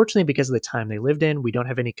 And unfortunately, because of the time they lived in, we don't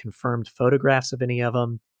have any confirmed photographs of any of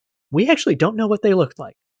them. We actually don't know what they looked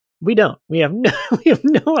like. We don't. We have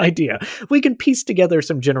no idea. We can piece together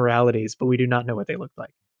some generalities, but we do not know what they look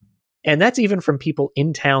like. And that's even from people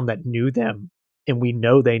in town that knew them, and we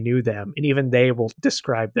know they knew them, and even they will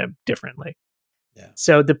describe them differently. Yeah.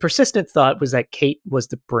 So the persistent thought was that Kate was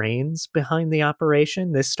the brains behind the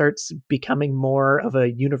operation. This starts becoming more of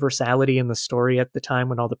a universality in the story at the time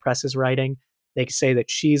when all the press is writing. They say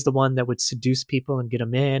that she's the one that would seduce people and get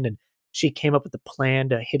them in, and she came up with a plan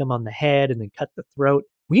to hit them on the head and then cut the throat.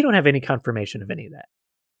 We don't have any confirmation of any of that.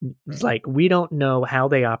 Right. Like, we don't know how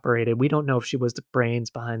they operated. We don't know if she was the brains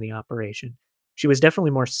behind the operation. She was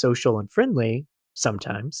definitely more social and friendly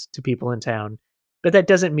sometimes to people in town, but that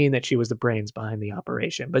doesn't mean that she was the brains behind the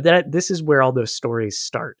operation. But this is where all those stories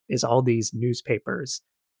start, is all these newspapers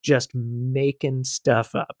just making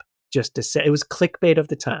stuff up just to say. It was clickbait of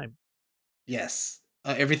the time. Yes.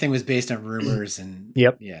 Everything was based on rumors and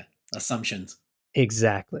assumptions.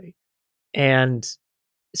 Exactly. And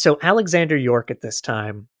so Alexander York at this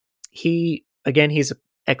time, he's an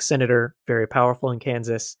ex-senator, very powerful in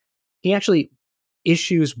Kansas. He actually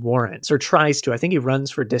issues warrants, or tries to. I think he runs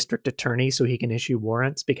for district attorney so he can issue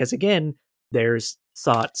warrants because, again, there's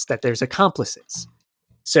thoughts that there's accomplices.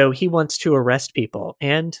 So he wants to arrest people,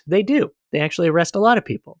 and they do. They actually arrest a lot of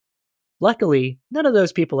people. Luckily, none of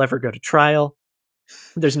those people ever go to trial.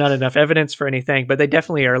 There's not enough evidence for anything, but they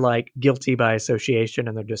definitely are like guilty by association,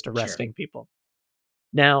 and they're just arresting people.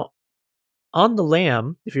 Now, on the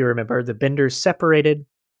lam, if you remember, the Benders separated.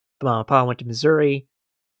 Pa went to Missouri.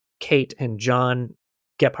 Kate and John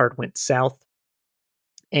Gephardt went south.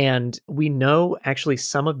 And we know actually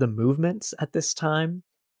some of the movements at this time.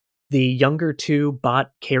 The younger two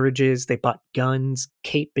bought carriages. They bought guns.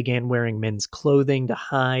 Kate began wearing men's clothing to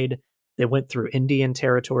hide. They went through Indian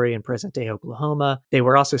territory in present-day Oklahoma. They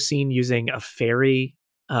were also seen using a ferry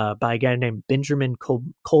by a guy named Benjamin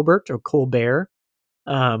Colbert or Colbert.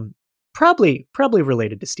 Probably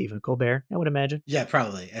related to Stephen Colbert, I would imagine. Yeah,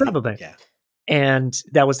 probably. Yeah. And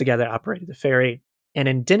that was the guy that operated the ferry. And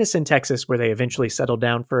in Denison, Texas, where they eventually settled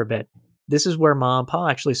down for a bit, this is where Ma and Pa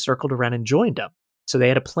actually circled around and joined them. So they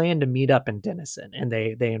had a plan to meet up in Denison, and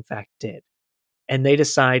they in fact did. And they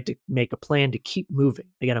decide to make a plan to keep moving.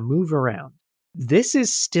 They got to move around. This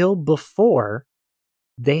is still before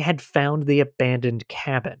they had found the abandoned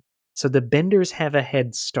cabin. So the Benders have a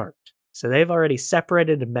head start. So they've already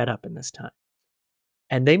separated and met up in this time.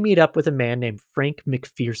 And they meet up with a man named Frank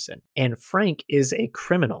McPherson. And Frank is a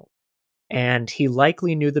criminal. And he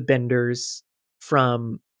likely knew the Benders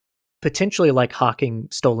from potentially like hawking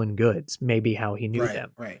stolen goods, maybe how he knew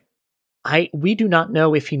them. Right. We do not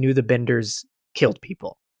know if he knew the Benders killed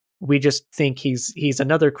people. We just think he's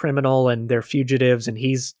another criminal and they're fugitives, and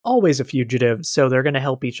he's always a fugitive, so they're going to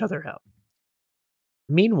help each other out.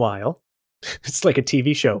 Meanwhile, it's like a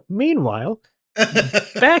TV show. Meanwhile,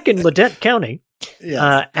 back in Ledette County,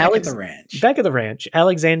 back at the ranch,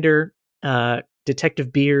 Alexander,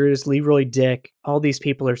 Detective Beers, Leroy Dick, all these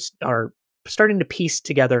people are starting to piece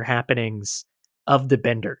together happenings of the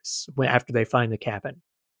Benders after they find the cabin.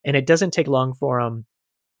 And it doesn't take long for them.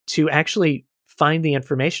 to actually find the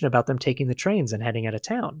information about them taking the trains and heading out of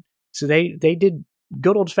town. So they did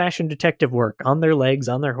good old-fashioned detective work on their legs,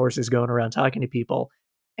 on their horses, going around talking to people,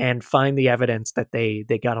 and find the evidence that they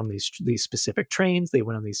got on these specific trains. They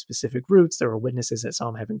went on these specific routes. There were witnesses that saw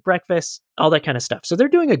them having breakfast, all that kind of stuff. So they're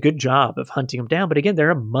doing a good job of hunting them down. But again, they're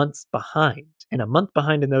a month behind. And a month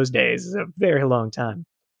behind in those days is a very long time.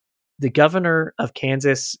 The governor of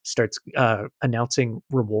Kansas starts announcing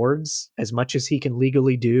rewards as much as he can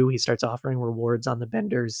legally do. He starts offering rewards on the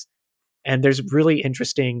benders. And there's really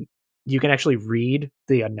interesting, you can actually read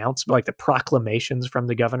the announcement, like the proclamations from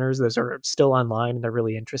the governors. Those are still online and they're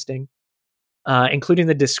really interesting, including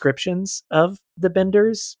the descriptions of the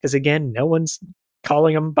benders. Because again, no one's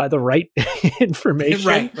calling them by the right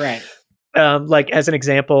information. Right. Like as an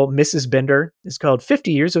example, Mrs. Bender is called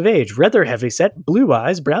 50 years of age, rather heavyset, blue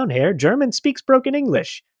eyes, brown hair, German, speaks broken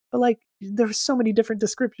English. But like, there's so many different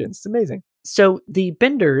descriptions. It's amazing. So the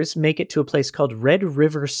Benders make it to a place called Red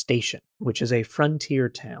River Station, which is a frontier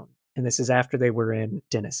town. And this is after they were in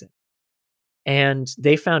Denison. And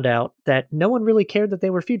they found out that no one really cared that they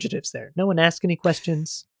were fugitives there. No one asked any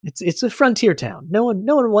questions. It's a frontier town. No one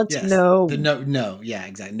wants to know. Yeah,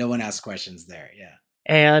 exactly. No one asks questions there. Yeah.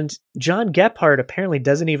 And John Gephardt apparently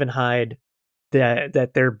doesn't even hide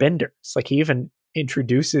that they're Benders. Like he even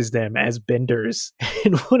introduces them as Benders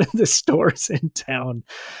in one of the stores in town.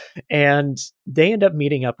 And they end up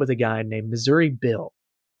meeting up with a guy named Missouri Bill.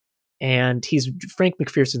 And he's Frank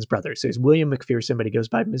McPherson's brother. So he's William McPherson, but he goes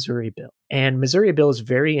by Missouri Bill. And Missouri Bill is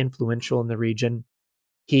very influential in the region.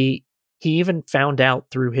 He even found out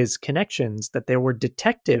through his connections that there were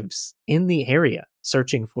detectives in the area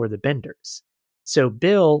searching for the Benders. So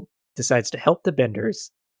Bill decides to help the Benders.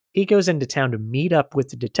 He goes into town to meet up with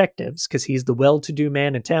the detectives because he's the well-to-do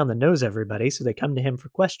man in town that knows everybody. So they come to him for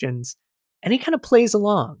questions, and he kind of plays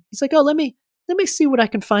along. He's like, "Oh, let me see what I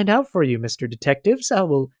can find out for you, Mr. Detectives. I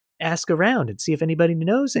will ask around and see if anybody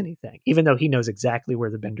knows anything," even though he knows exactly where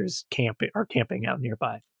the Benders are camping out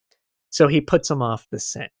nearby. So he puts them off the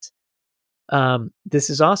scent. This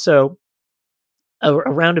is also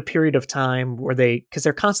around a period of time where because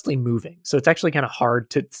they're constantly moving. So it's actually kind of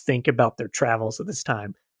hard to think about their travels at this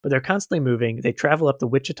time, but they're constantly moving. They travel up the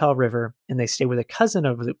Wichita River and they stay with a cousin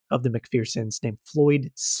of the McPhersons named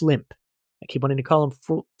Floyd Slimp. I keep wanting to call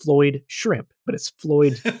him Floyd Shrimp, but it's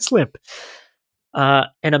Floyd Slimp.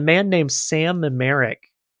 And a man named Sam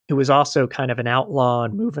Merrick, who was also kind of an outlaw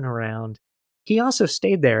and moving around. He also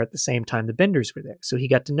stayed there at the same time the Benders were there, so he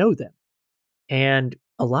got to know them. And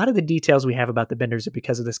a lot of the details we have about the Benders are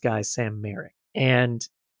because of this guy, Sam Merrick. And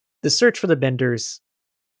the search for the Benders,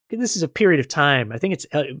 this is a period of time. I think it's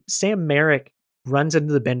Sam Merrick runs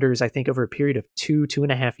into the Benders, I think, over a period of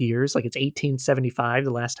 2.5 years. Like it's 1875,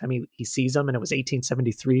 the last time he sees them, and it was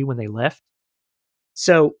 1873 when they left.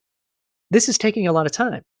 So this is taking a lot of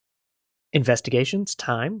time. Investigations,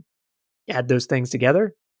 time, add those things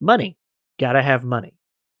together, money. Gotta have money.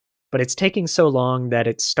 But it's taking so long that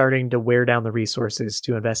it's starting to wear down the resources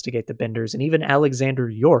to investigate the Benders. And even Alexander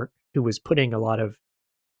York, who was putting a lot of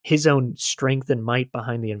his own strength and might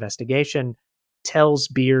behind the investigation, tells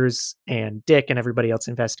Beers and Dick and everybody else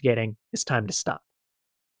investigating, it's time to stop.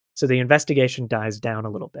 So the investigation dies down a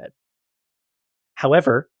little bit.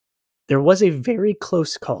 However, there was a very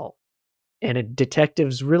close call, and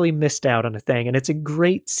detectives really missed out on a thing. And it's a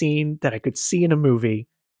great scene that I could see in a movie.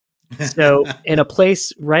 So in a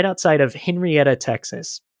place right outside of Henrietta,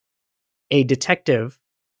 Texas, a detective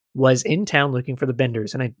was in town looking for the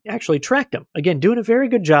Benders, and I actually tracked him. Again, doing a very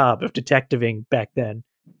good job of detectiving back then.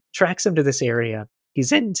 Tracks him to this area.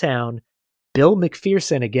 He's in town. Bill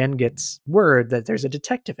McPherson again gets word that there's a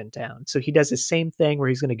detective in town. So he does the same thing where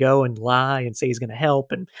he's going to go and lie and say he's going to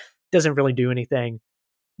help and doesn't really do anything.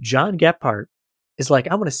 John Gephardt is like,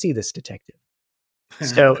 "I want to see this detective."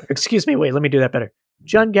 So, excuse me, wait, let me do that better.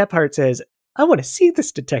 John Gephardt says, "I want to see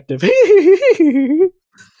this detective."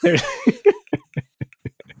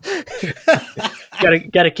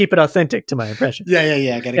 Gotta keep it authentic to my impression.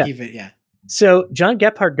 Yeah. Gotta keep it, yeah. So John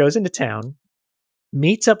Gephardt goes into town,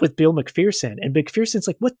 meets up with Bill McPherson, and McPherson's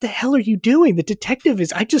like, "What the hell are you doing? The detective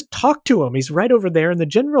I just talked to him. He's right over there in the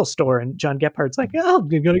general store." And John Gephardt's like, "Oh, I'm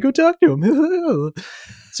going to go talk to him."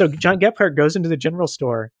 So John Gephardt goes into the general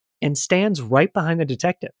store and stands right behind the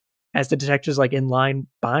detective as the detective's like in line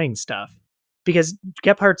buying stuff. Because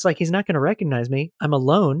Gephardt's like, he's not going to recognize me. I'm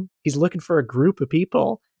alone. He's looking for a group of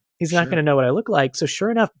people. He's not going to know what I look like. So sure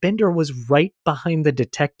enough, Bender was right behind the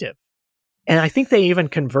detective. And I think they even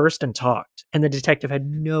conversed and talked. And the detective had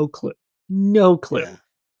no clue. Yeah.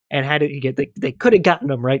 And had it, they could have gotten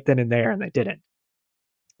him right then and there, and they didn't.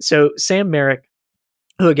 So Sam Merrick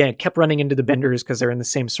who again kept running into the Benders because they're in the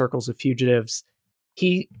same circles of fugitives.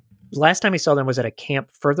 Last time he saw them was at a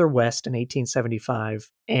camp further west in 1875,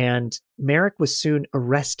 and Merrick was soon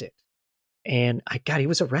arrested. And he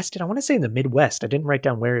was arrested, I want to say in the Midwest. I didn't write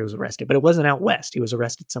down where he was arrested, but it wasn't out west. He was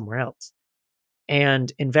arrested somewhere else.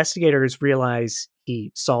 And investigators realize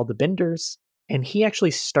he saw the Benders, and he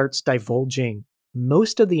actually starts divulging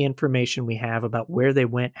most of the information we have about where they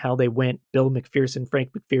went, how they went, Bill McPherson,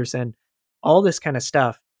 Frank McPherson, all this kind of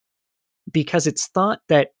stuff, because it's thought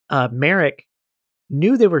that Merrick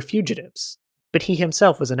knew they were fugitives, but he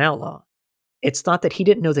himself was an outlaw. It's thought that he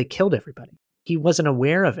didn't know they killed everybody. He wasn't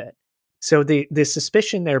aware of it. So the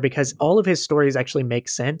suspicion there, because all of his stories actually make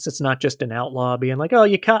sense. It's not just an outlaw being like, oh,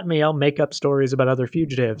 you caught me, I'll make up stories about other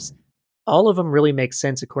fugitives. All of them really make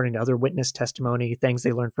sense according to other witness testimony, things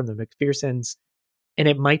they learned from the McPhersons. And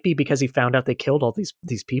it might be because he found out they killed all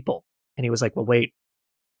these people. And he was like, well, wait,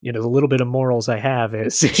 the little bit of morals I have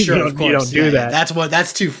is sure, you don't do that.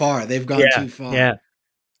 That's too far. They've gone too far. Yeah.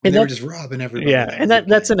 And they were just robbing everybody. Yeah. And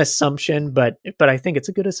that's an assumption, but I think it's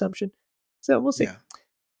a good assumption. So we'll see.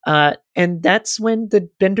 Yeah. And that's when the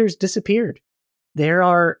Benders disappeared. There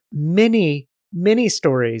are many, many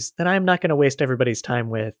stories that I'm not going to waste everybody's time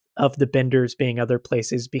with of the Benders being other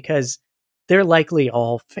places, because they're likely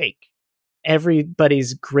all fake.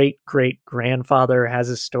 Everybody's great-great-grandfather has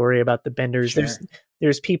a story about the Benders. Sure.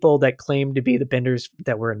 There's people that claim to be the Benders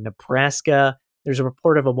that were in Nebraska. There's a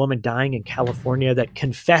report of a woman dying in California that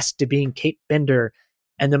confessed to being Kate Bender.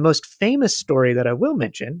 And the most famous story that I will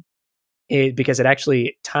mention, because it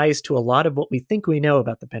actually ties to a lot of what we think we know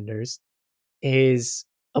about the Benders, is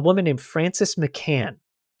a woman named Frances McCann.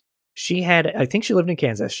 I think she lived in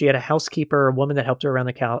Kansas. She had a housekeeper, a woman that helped her around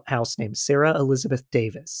the house named Sarah Elizabeth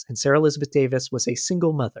Davis. And Sarah Elizabeth Davis was a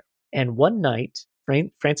single mother. And one night,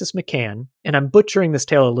 Frances McCann, and I'm butchering this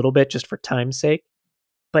tale a little bit just for time's sake,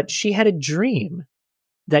 but she had a dream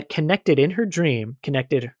that connected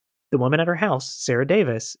the woman at her house, Sarah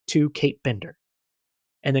Davis, to Kate Bender.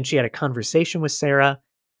 And then she had a conversation with Sarah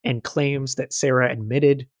and claims that Sarah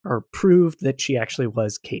admitted or proved that she actually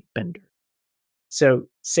was Kate Bender. So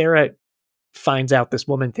Sarah finds out this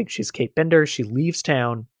woman thinks she's Kate Bender. She leaves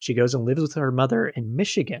town. She goes and lives with her mother in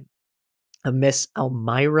Michigan, a Miss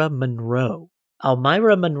Elmira Monroe.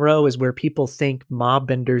 Elmira Monroe is where people think Ma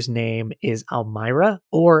Bender's name is Elmira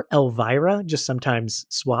or Elvira, just sometimes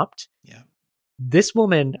swapped. Yeah. This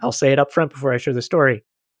woman, I'll say it up front before I share the story,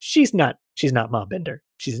 she's not Ma Bender.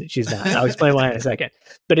 She's not. I'll explain why in a second.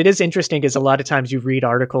 But it is interesting because a lot of times you read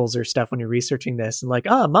articles or stuff when you're researching this and like,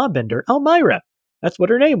 Ma Bender, Elmira. That's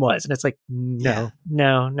what her name was. And it's like, no,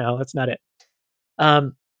 that's not it.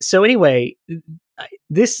 So anyway,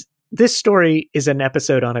 this story is an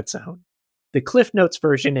episode on its own. The Cliff Notes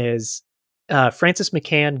version is Frances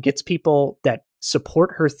McCann gets people that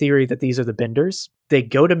support her theory that these are the Benders. They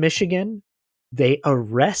go to Michigan. They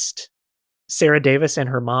arrest Sarah Davis and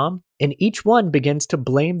her mom, and each one begins to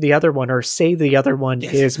blame the other one or say the other one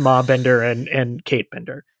is Ma Bender and Kate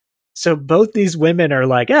Bender. So both these women are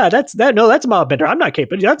like, that's Ma Bender. I'm not Kate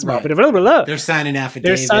Bender. That's Ma Bender. Blah, blah, blah. They're signing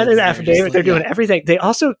affidavits. They're doing everything. They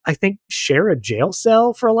also, I think, share a jail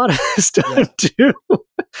cell for a lot of this stuff too.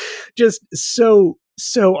 Just so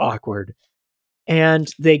awkward. And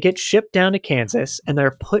they get shipped down to Kansas and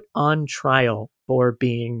they're put on trial for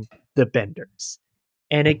being the Benders.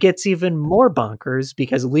 And it gets even more bonkers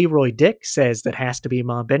because Leroy Dick says that has to be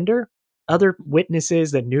Ma Bender. Other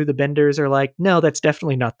witnesses that knew the Benders are like, no, that's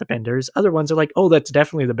definitely not the Benders. Other ones are like, oh, that's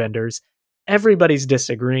definitely the Benders. Everybody's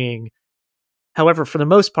disagreeing. However, for the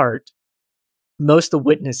most part, most of the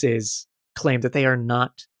witnesses claim that they are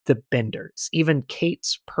not the Benders. Even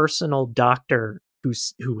Kate's personal doctor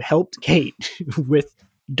who helped Kate with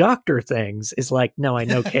doctor things is like, no, I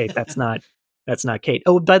know Kate. That's not Kate.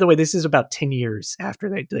 Oh, by the way, this is about 10 years after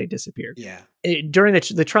they disappeared. Yeah. During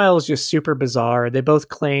the trial is just super bizarre. They both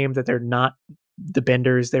claim that they're not the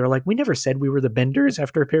Benders. They were like, we never said we were the Benders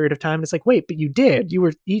after a period of time. And it's like, wait, but you did. You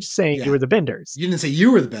were each saying you were the Benders. You didn't say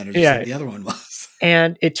you were the Benders. You said the other one was.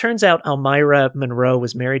 And it turns out Elmira Monroe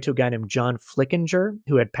was married to a guy named John Flickinger,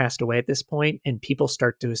 who had passed away at this point. And people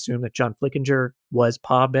start to assume that John Flickinger was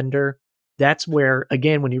Pa Bender. That's where,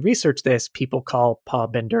 again, when you research this, people call Pa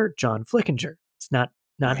Bender John Flickinger. It's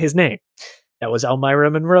not his name. That was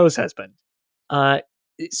Elmira Monroe's husband.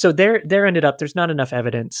 So there ended up, there's not enough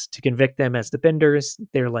evidence to convict them as the Benders.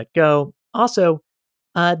 They're let go. Also,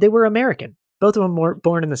 they were American. Both of them were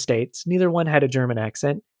born in the States. Neither one had a German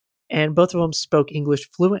accent. And both of them spoke English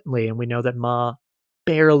fluently. And we know that Ma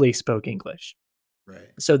barely spoke English. Right.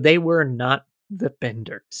 So they were not the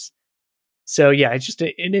Benders. So yeah, it's just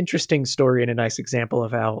an interesting story and a nice example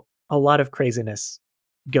of how a lot of craziness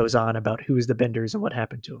goes on about who's the Benders and what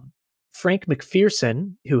happened to them. Frank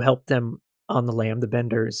McPherson, who helped them on the lam, the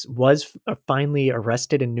Benders, was finally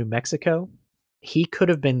arrested in New Mexico. He could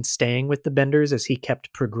have been staying with the Benders as he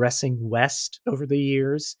kept progressing west over the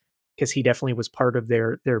years, because he definitely was part of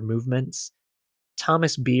their movements.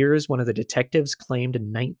 Thomas Beers, one of the detectives, claimed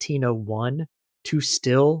in 1901 to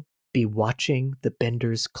still be watching the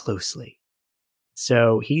Benders closely.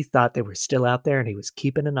 So he thought they were still out there and he was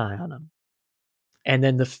keeping an eye on them. And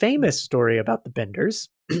then the famous story about the Benders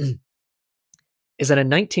is that in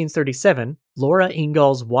 1937, Laura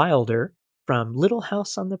Ingalls Wilder from Little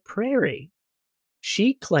House on the Prairie,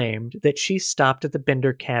 she claimed that she stopped at the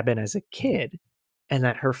Bender cabin as a kid and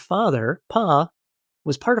that her father, Pa,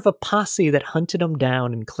 was part of a posse that hunted them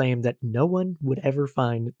down and claimed that no one would ever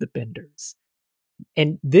find the Benders.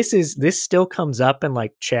 And this still comes up in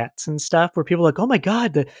like chats and stuff where people are like, oh my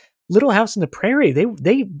God, the Little House on the Prairie, they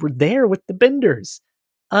were there with the Benders.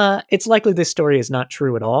 It's likely this story is not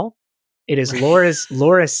true at all. It is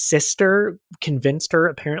Laura's sister convinced her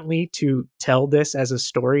apparently to tell this as a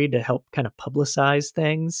story to help kind of publicize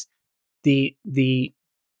things. The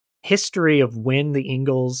history of when the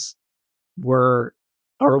Ingalls were,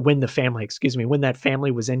 or when the family, when that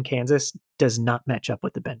family was in Kansas does not match up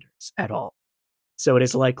with the Benders at all. So it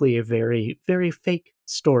is likely a very, very fake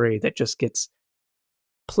story that just gets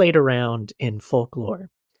played around in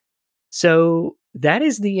folklore. So that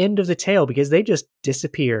is the end of the tale because they just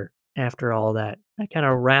disappear after all that. That kind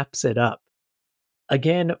of wraps it up.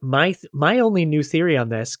 Again, my only new theory on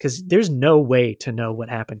this, because there's no way to know what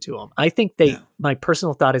happened to them. I think my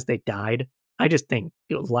personal thought is they died. I just think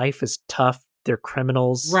life is tough. They're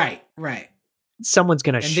criminals. Right. Someone's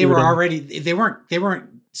going to shoot them. And they were already, they weren't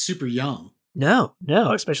super young. No,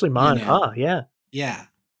 especially Ma and Pa. Yeah. Yeah.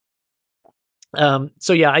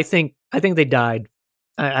 So yeah, I think they died.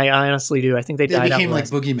 I honestly do. I think they died. They became like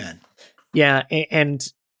boogeymen. Yeah, and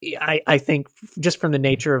I think just from the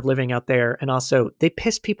nature of living out there, and also they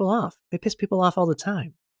piss people off. They piss people off all the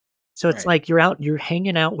time. So it's like you're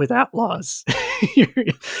hanging out with outlaws.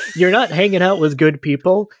 you're not hanging out with good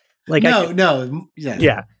people. Like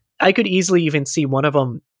yeah. I could easily even see one of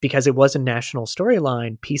them, because it was a national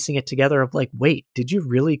storyline, piecing it together of like, wait, did you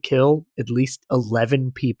really kill at least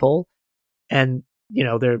 11 people? And,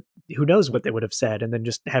 who knows what they would have said, and then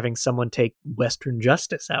just having someone take Western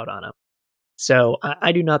justice out on them. So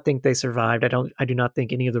I do not think they survived. I do not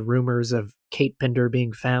think any of the rumors of Kate Bender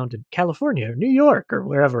being found in California or New York or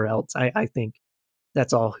wherever else. I think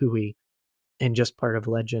that's all hooey and just part of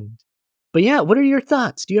legend. But yeah, what are your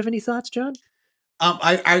thoughts? Do you have any thoughts, John?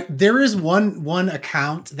 There is one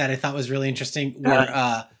account that I thought was really interesting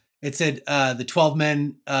where it said the 12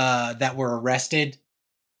 men that were arrested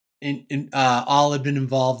in all had been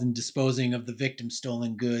involved in disposing of the victim's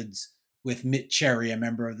stolen goods, with Mitt Cherry, a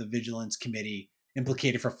member of the Vigilance Committee,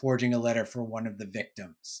 implicated for forging a letter for one of the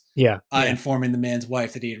victims. Informing the man's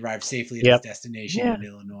wife that he had arrived safely at his destination in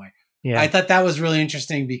Illinois. I thought that was really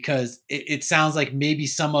interesting because it sounds like maybe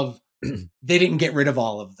they didn't get rid of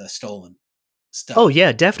all of the stolen stuff. Oh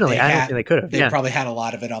yeah, definitely. I don't think they could have. They probably had a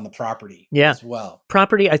lot of it on the property as well.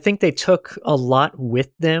 Property, I think they took a lot with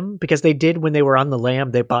them because they did when they were on the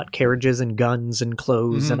lam, they bought carriages and guns and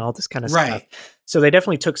clothes and all this kind of stuff. So they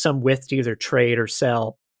definitely took some with to either trade or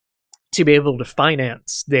sell to be able to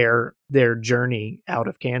finance their journey out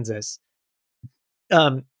of Kansas.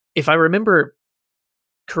 If I remember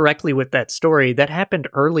correctly with that story, that happened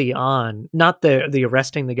early on, not the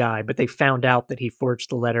arresting the guy, but they found out that he forged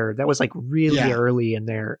the letter. That was like really early in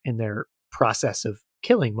their process of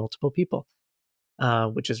killing multiple people,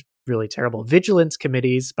 which is really terrible. Vigilance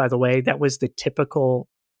committees, by the way, that was the typical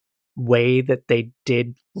way that they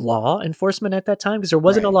did law enforcement at that time, because there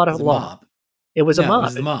wasn't a lot of law. It was a mob. It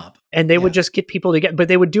was the mob. And they would just get people to but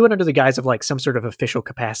they would do it under the guise of like some sort of official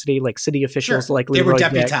capacity, like city officials, like they were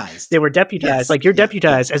deputized. They were deputized. Like you're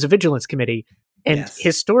deputized as a vigilance committee. And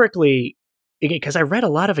historically, because I read a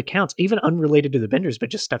lot of accounts, even unrelated to the Benders, but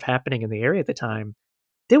just stuff happening in the area at the time,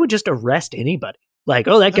 they would just arrest anybody. Like,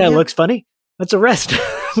 oh, that guy looks funny. Let's arrest.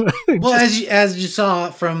 Well, as you saw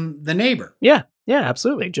from the neighbor. Yeah,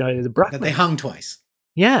 absolutely. That they hung twice.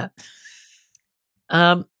 Yeah.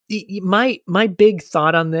 My big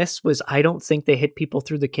thought on this was I don't think they hit people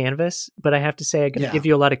through the canvas, but I have to say I got to give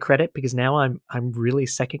you a lot of credit because now I'm really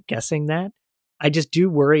second guessing that. I just do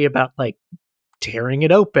worry about like tearing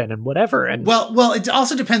it open and whatever. And well, it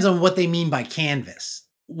also depends on what they mean by canvas.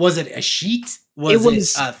 Was it a sheet? Was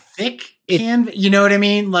it a thick canvas? You know what I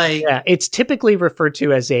mean? Like, yeah, it's typically referred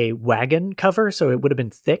to as a wagon cover, so it would have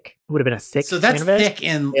been thick. It would have been a thick. So that's canvas. Thick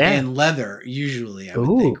and leather usually. I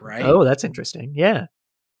would think, right? Oh, that's interesting. Yeah.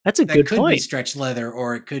 That's a that good could be point. stretched leather,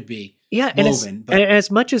 or it could be Yeah, woven. and But as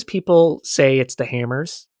much as people say it's the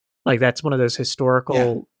hammers, like that's one of those yeah,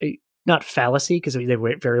 historical, not fallacy, because they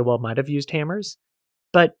very well might have used hammers,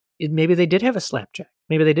 but maybe they did have a slapjack.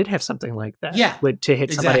 Maybe they did have something like that yeah, to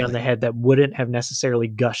hit somebody on the exactly. head that wouldn't have necessarily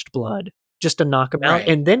gushed blood, just to knock them out, Right.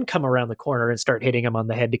 and then come around the corner and start hitting them on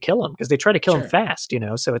the head to kill them, because they try to kill them Sure. fast,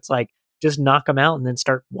 so it's like just knock them out and then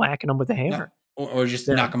start whacking them with a No, hammer. or just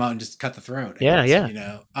So knock them out and just cut the throat, I yeah, guess,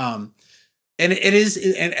 yeah. and it is,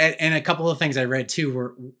 and a couple of things I read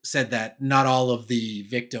too said that not all of the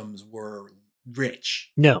victims were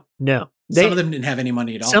rich. No, no. Some of them didn't have any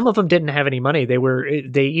money at Some all. of them didn't have any money. They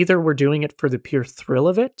either were doing it for the pure thrill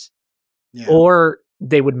of it, Yeah. or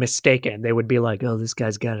they would mistake it. They would be like, "Oh, this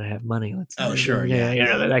guy's got to have money. Let's Oh, sure. yeah,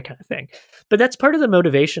 Yeah. that kind of thing." But that's part of the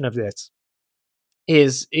motivation of this.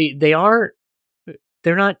 Is they're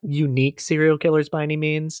not unique serial killers by any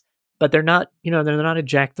means, but they're not they're not a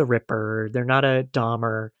Jack the Ripper. They're not a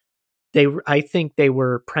Dahmer. I think they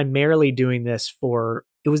were primarily doing this for,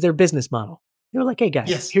 it was their business model. They were like, "Hey guys,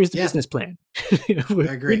 Yes. here's the Yeah. business plan. I we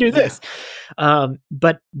agree. do Yeah. this."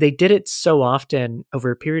 But they did it so often over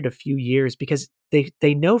a period of few years, because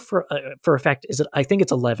they know for a fact, I think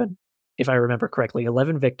it's 11, if I remember correctly,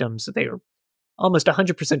 11 victims that they are almost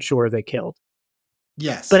 100% sure they killed. But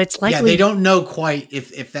Yes. it's Yeah. They likely don't know quite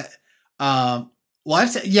if that. Well,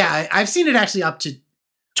 I've seen it actually up to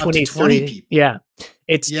 20 23. people. Yeah.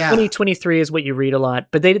 It's Yeah. 2023 is what you read a lot,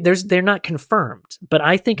 but they're not confirmed. But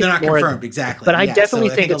I think They're it's not more confirmed exactly. But I Yeah, definitely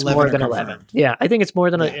so I think it's more 11 are than 11. confirmed. Yeah, I think it's more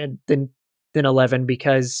than Yeah. than 11,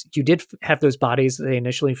 because you did have those bodies that they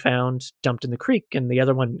initially found dumped in the creek, and the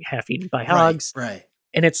other one half eaten by hogs. Right.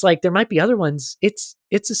 And it's like there might be other ones. It's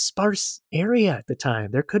a sparse area at the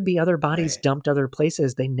time. There could be other bodies Right. dumped other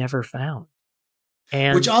places they never found.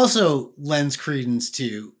 And Which also lends credence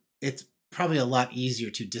to it's probably a lot easier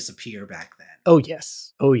to disappear back then, oh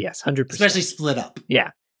yes, 100%. especially split up.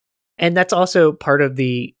 Yeah. And that's also part of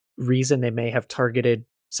the reason they may have targeted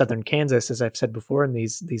southern Kansas, as I've said before in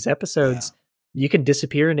these episodes. You can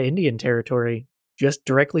disappear into Indian territory just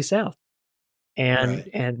directly south, Right.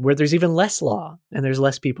 and where there's even less law and there's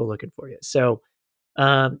less people looking for you. So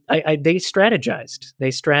they strategized.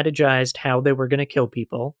 They strategized how they were going to kill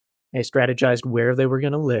people. They strategized where they were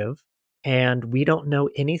going to live, and we don't know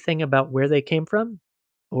anything about where they came from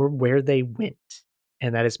or where they went.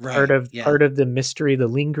 And that is part Right. of Yeah. part of the mystery, the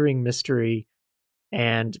lingering mystery,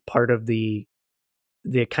 and part of the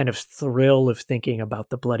kind of thrill of thinking about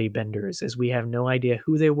the Bloody Benders, is we have no idea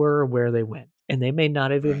who they were or where they went, and they may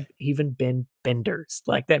not have Right. even been Benders.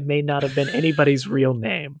 Like that may not have been anybody's real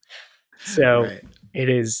name. So Right.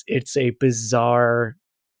 it's a bizarre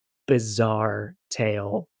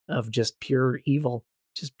tale of just pure evil,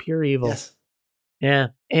 Yes. Yeah,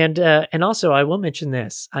 and also I will mention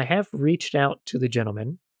this: I have reached out to the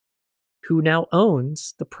gentleman who now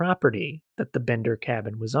owns the property that the Bender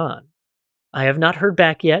cabin was on. I have not heard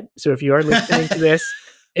back yet, so if you are listening to this,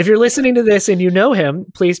 if you're listening to this and you know him,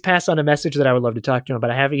 please pass on a message that I would love to talk to him.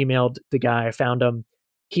 But I have emailed the guy. I found him.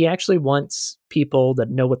 He actually wants people that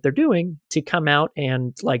know what they're doing to come out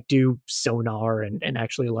and like do sonar and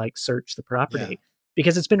actually like search the property,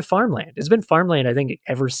 because it's been farmland. It's been farmland, I think,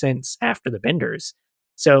 ever since after the Benders.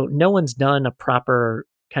 So no one's done a proper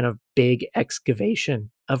kind of big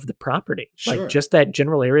excavation of the property. Sure. Like just that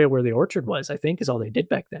general area where the orchard was, I think, is all they did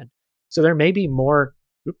back then. So there may be more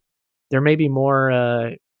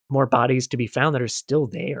more bodies to be found that are still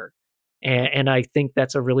there. And I think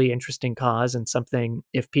that's a really interesting cause, and something,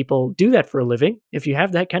 if people do that for a living, if you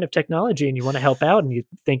have that kind of technology and you want to help out and you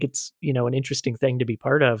think it's, an interesting thing to be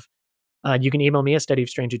part of, you can email me at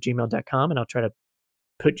studyofstrange@gmail.com, and I'll try to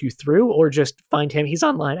put you through, or just find him. He's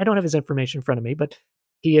online. I don't have his information in front of me, but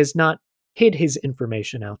he has not hid his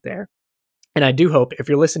information out there. And I do hope, if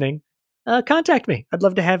you're listening, contact me. I'd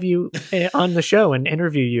love to have you on the show and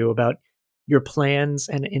interview you about your plans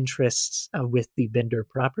and interests with the Bender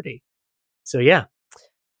property. So yeah,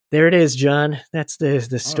 there it is, John. That's the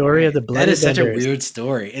story of the Bloody That is such a Benders. weird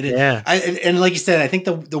story. It is. Yeah. And like you said, I think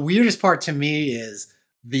the weirdest part to me is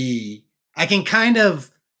I can kind of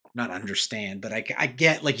not understand, but I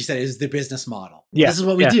get, like you said, is the business model. Yeah. This is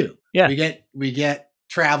what we do. Yeah. We get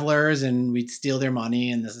travelers and we steal their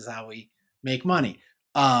money, and this is how we make money.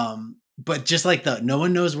 But just like no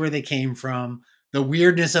one knows where they came from, the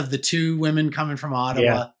weirdness of the two women coming from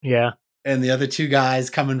Ottawa. Yeah. And the other two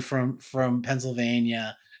guys coming from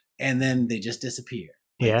Pennsylvania, and then they just disappear.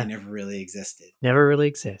 Like they never really existed. Never really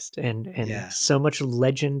exist. And so much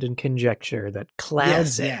legend and conjecture that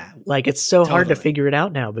clouds it. Yeah. Like it's so hard to figure it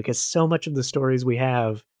out now, because so much of the stories we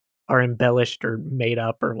have are embellished or made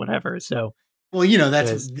up or whatever. So Well, you know,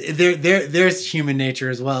 Because- there's human nature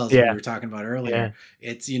as well, as we Yeah. were talking about earlier.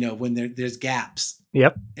 It's, you know, when there's gaps,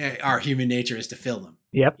 Yep. our human nature is to fill them.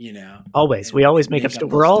 Yep. You know, Always. and We always make make up. up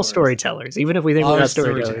We're those all stories. storytellers, even if we think All we're our not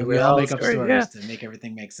stories, storytellers. we We're all make up story- stories Yeah, to make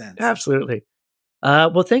everything make sense. absolutely.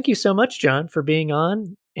 Well, thank you so much, John, for being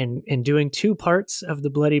on and doing 2 parts of the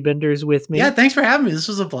Bloody Benders with me. Yeah, thanks for having me. This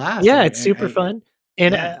was a blast. Yeah, it's super fun.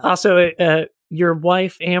 And yeah. also, your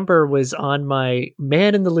wife Amber was on my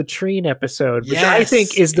Man in the Latrine episode, which I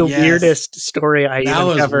think is the weirdest story I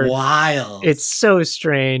even covered. Wild. It's so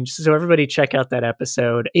strange. So everybody check out that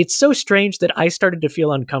episode. It's so strange that I started to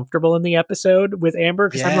feel uncomfortable in the episode with Amber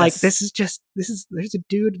because I'm like, there's a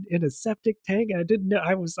dude in a septic tank. I didn't know.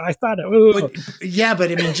 I thought it.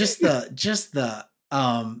 But I mean, just the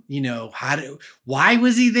you know, why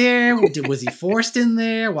was he there? Was he forced in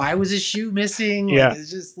there? Why was his shoe missing? Like, Yeah.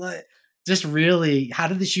 it's just really, how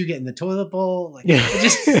did the shoe get in the toilet bowl? Like, Yeah.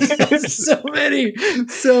 just so many. Yeah,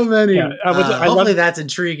 hopefully that's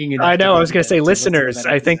intriguing enough. I know. I was going to say, listeners,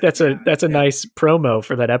 I think that's a nice promo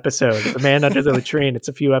for that episode. The Man Under the Latrine. It's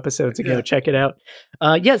a few episodes ago. Yeah. Check it out.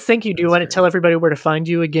 Thank you. Do you want to tell everybody where to find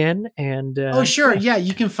you again? And oh, sure. Yeah,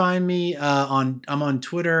 you can find me I'm on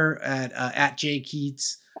Twitter at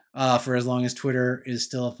jkeats. For as long as Twitter is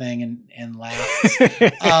still a thing and lasts.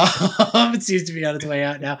 It seems to be on its way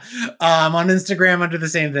out now. I'm on Instagram under the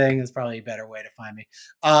same thing. That's probably a better way to find me.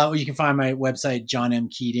 You can find my website,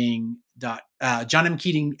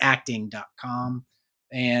 johnmkeatingacting.com.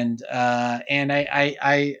 And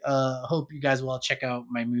I hope you guys will all check out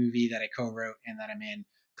my movie that I co-wrote and that I'm in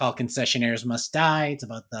called Concessionaires Must Die. It's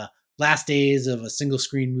about the last days of a single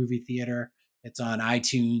screen movie theater. It's on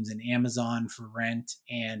iTunes and Amazon for rent,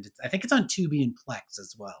 and I think it's on Tubi and Plex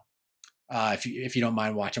as well. If you don't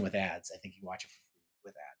mind watching with ads, I think you watch it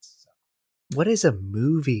with ads. So. What is a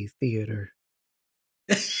movie theater?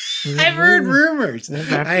 I've heard rumors.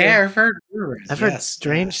 I have heard rumors. I've heard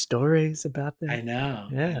strange stories about that. I know.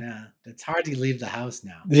 Yeah. I know. It's hard to leave the house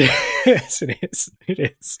now. Yes, it is.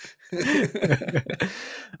 It is.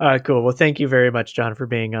 Cool. Well, thank you very much, John, for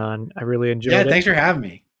being on. I really enjoyed it. Yeah, thanks for having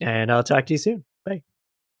me. And I'll talk to you soon. Bye.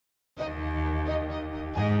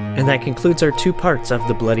 And that concludes our 2 parts of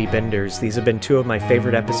The Bloody Benders. These have been 2 of my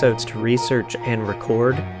favorite episodes to research and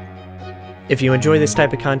record. If you enjoy this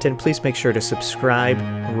type of content, please make sure to subscribe,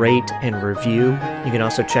 rate, and review. You can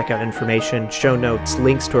also check out information, show notes,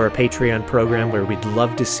 links to our Patreon program where we'd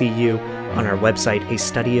love to see you on our website,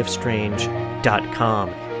 astudyofstrange.com.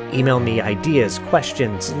 Email me ideas,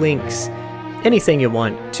 questions, links, anything you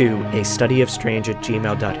want to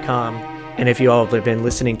astudyofstrange@gmail.com. And if you all have been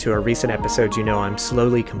listening to our recent episodes, you know I'm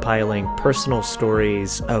slowly compiling personal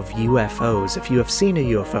stories of UFOs. If you have seen a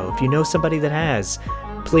UFO, if you know somebody that has,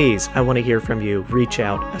 please, I want to hear from you. Reach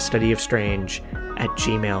out,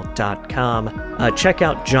 astudyofstrange@gmail.com. Check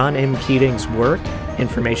out John M. Keating's work.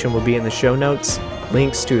 Information will be in the show notes.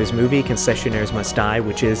 Links to his movie, Concessionaires Must Die,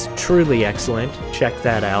 which is truly excellent. Check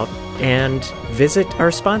that out. And visit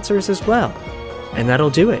our sponsors as well. And that'll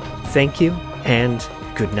do it. Thank you, and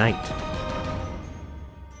good night.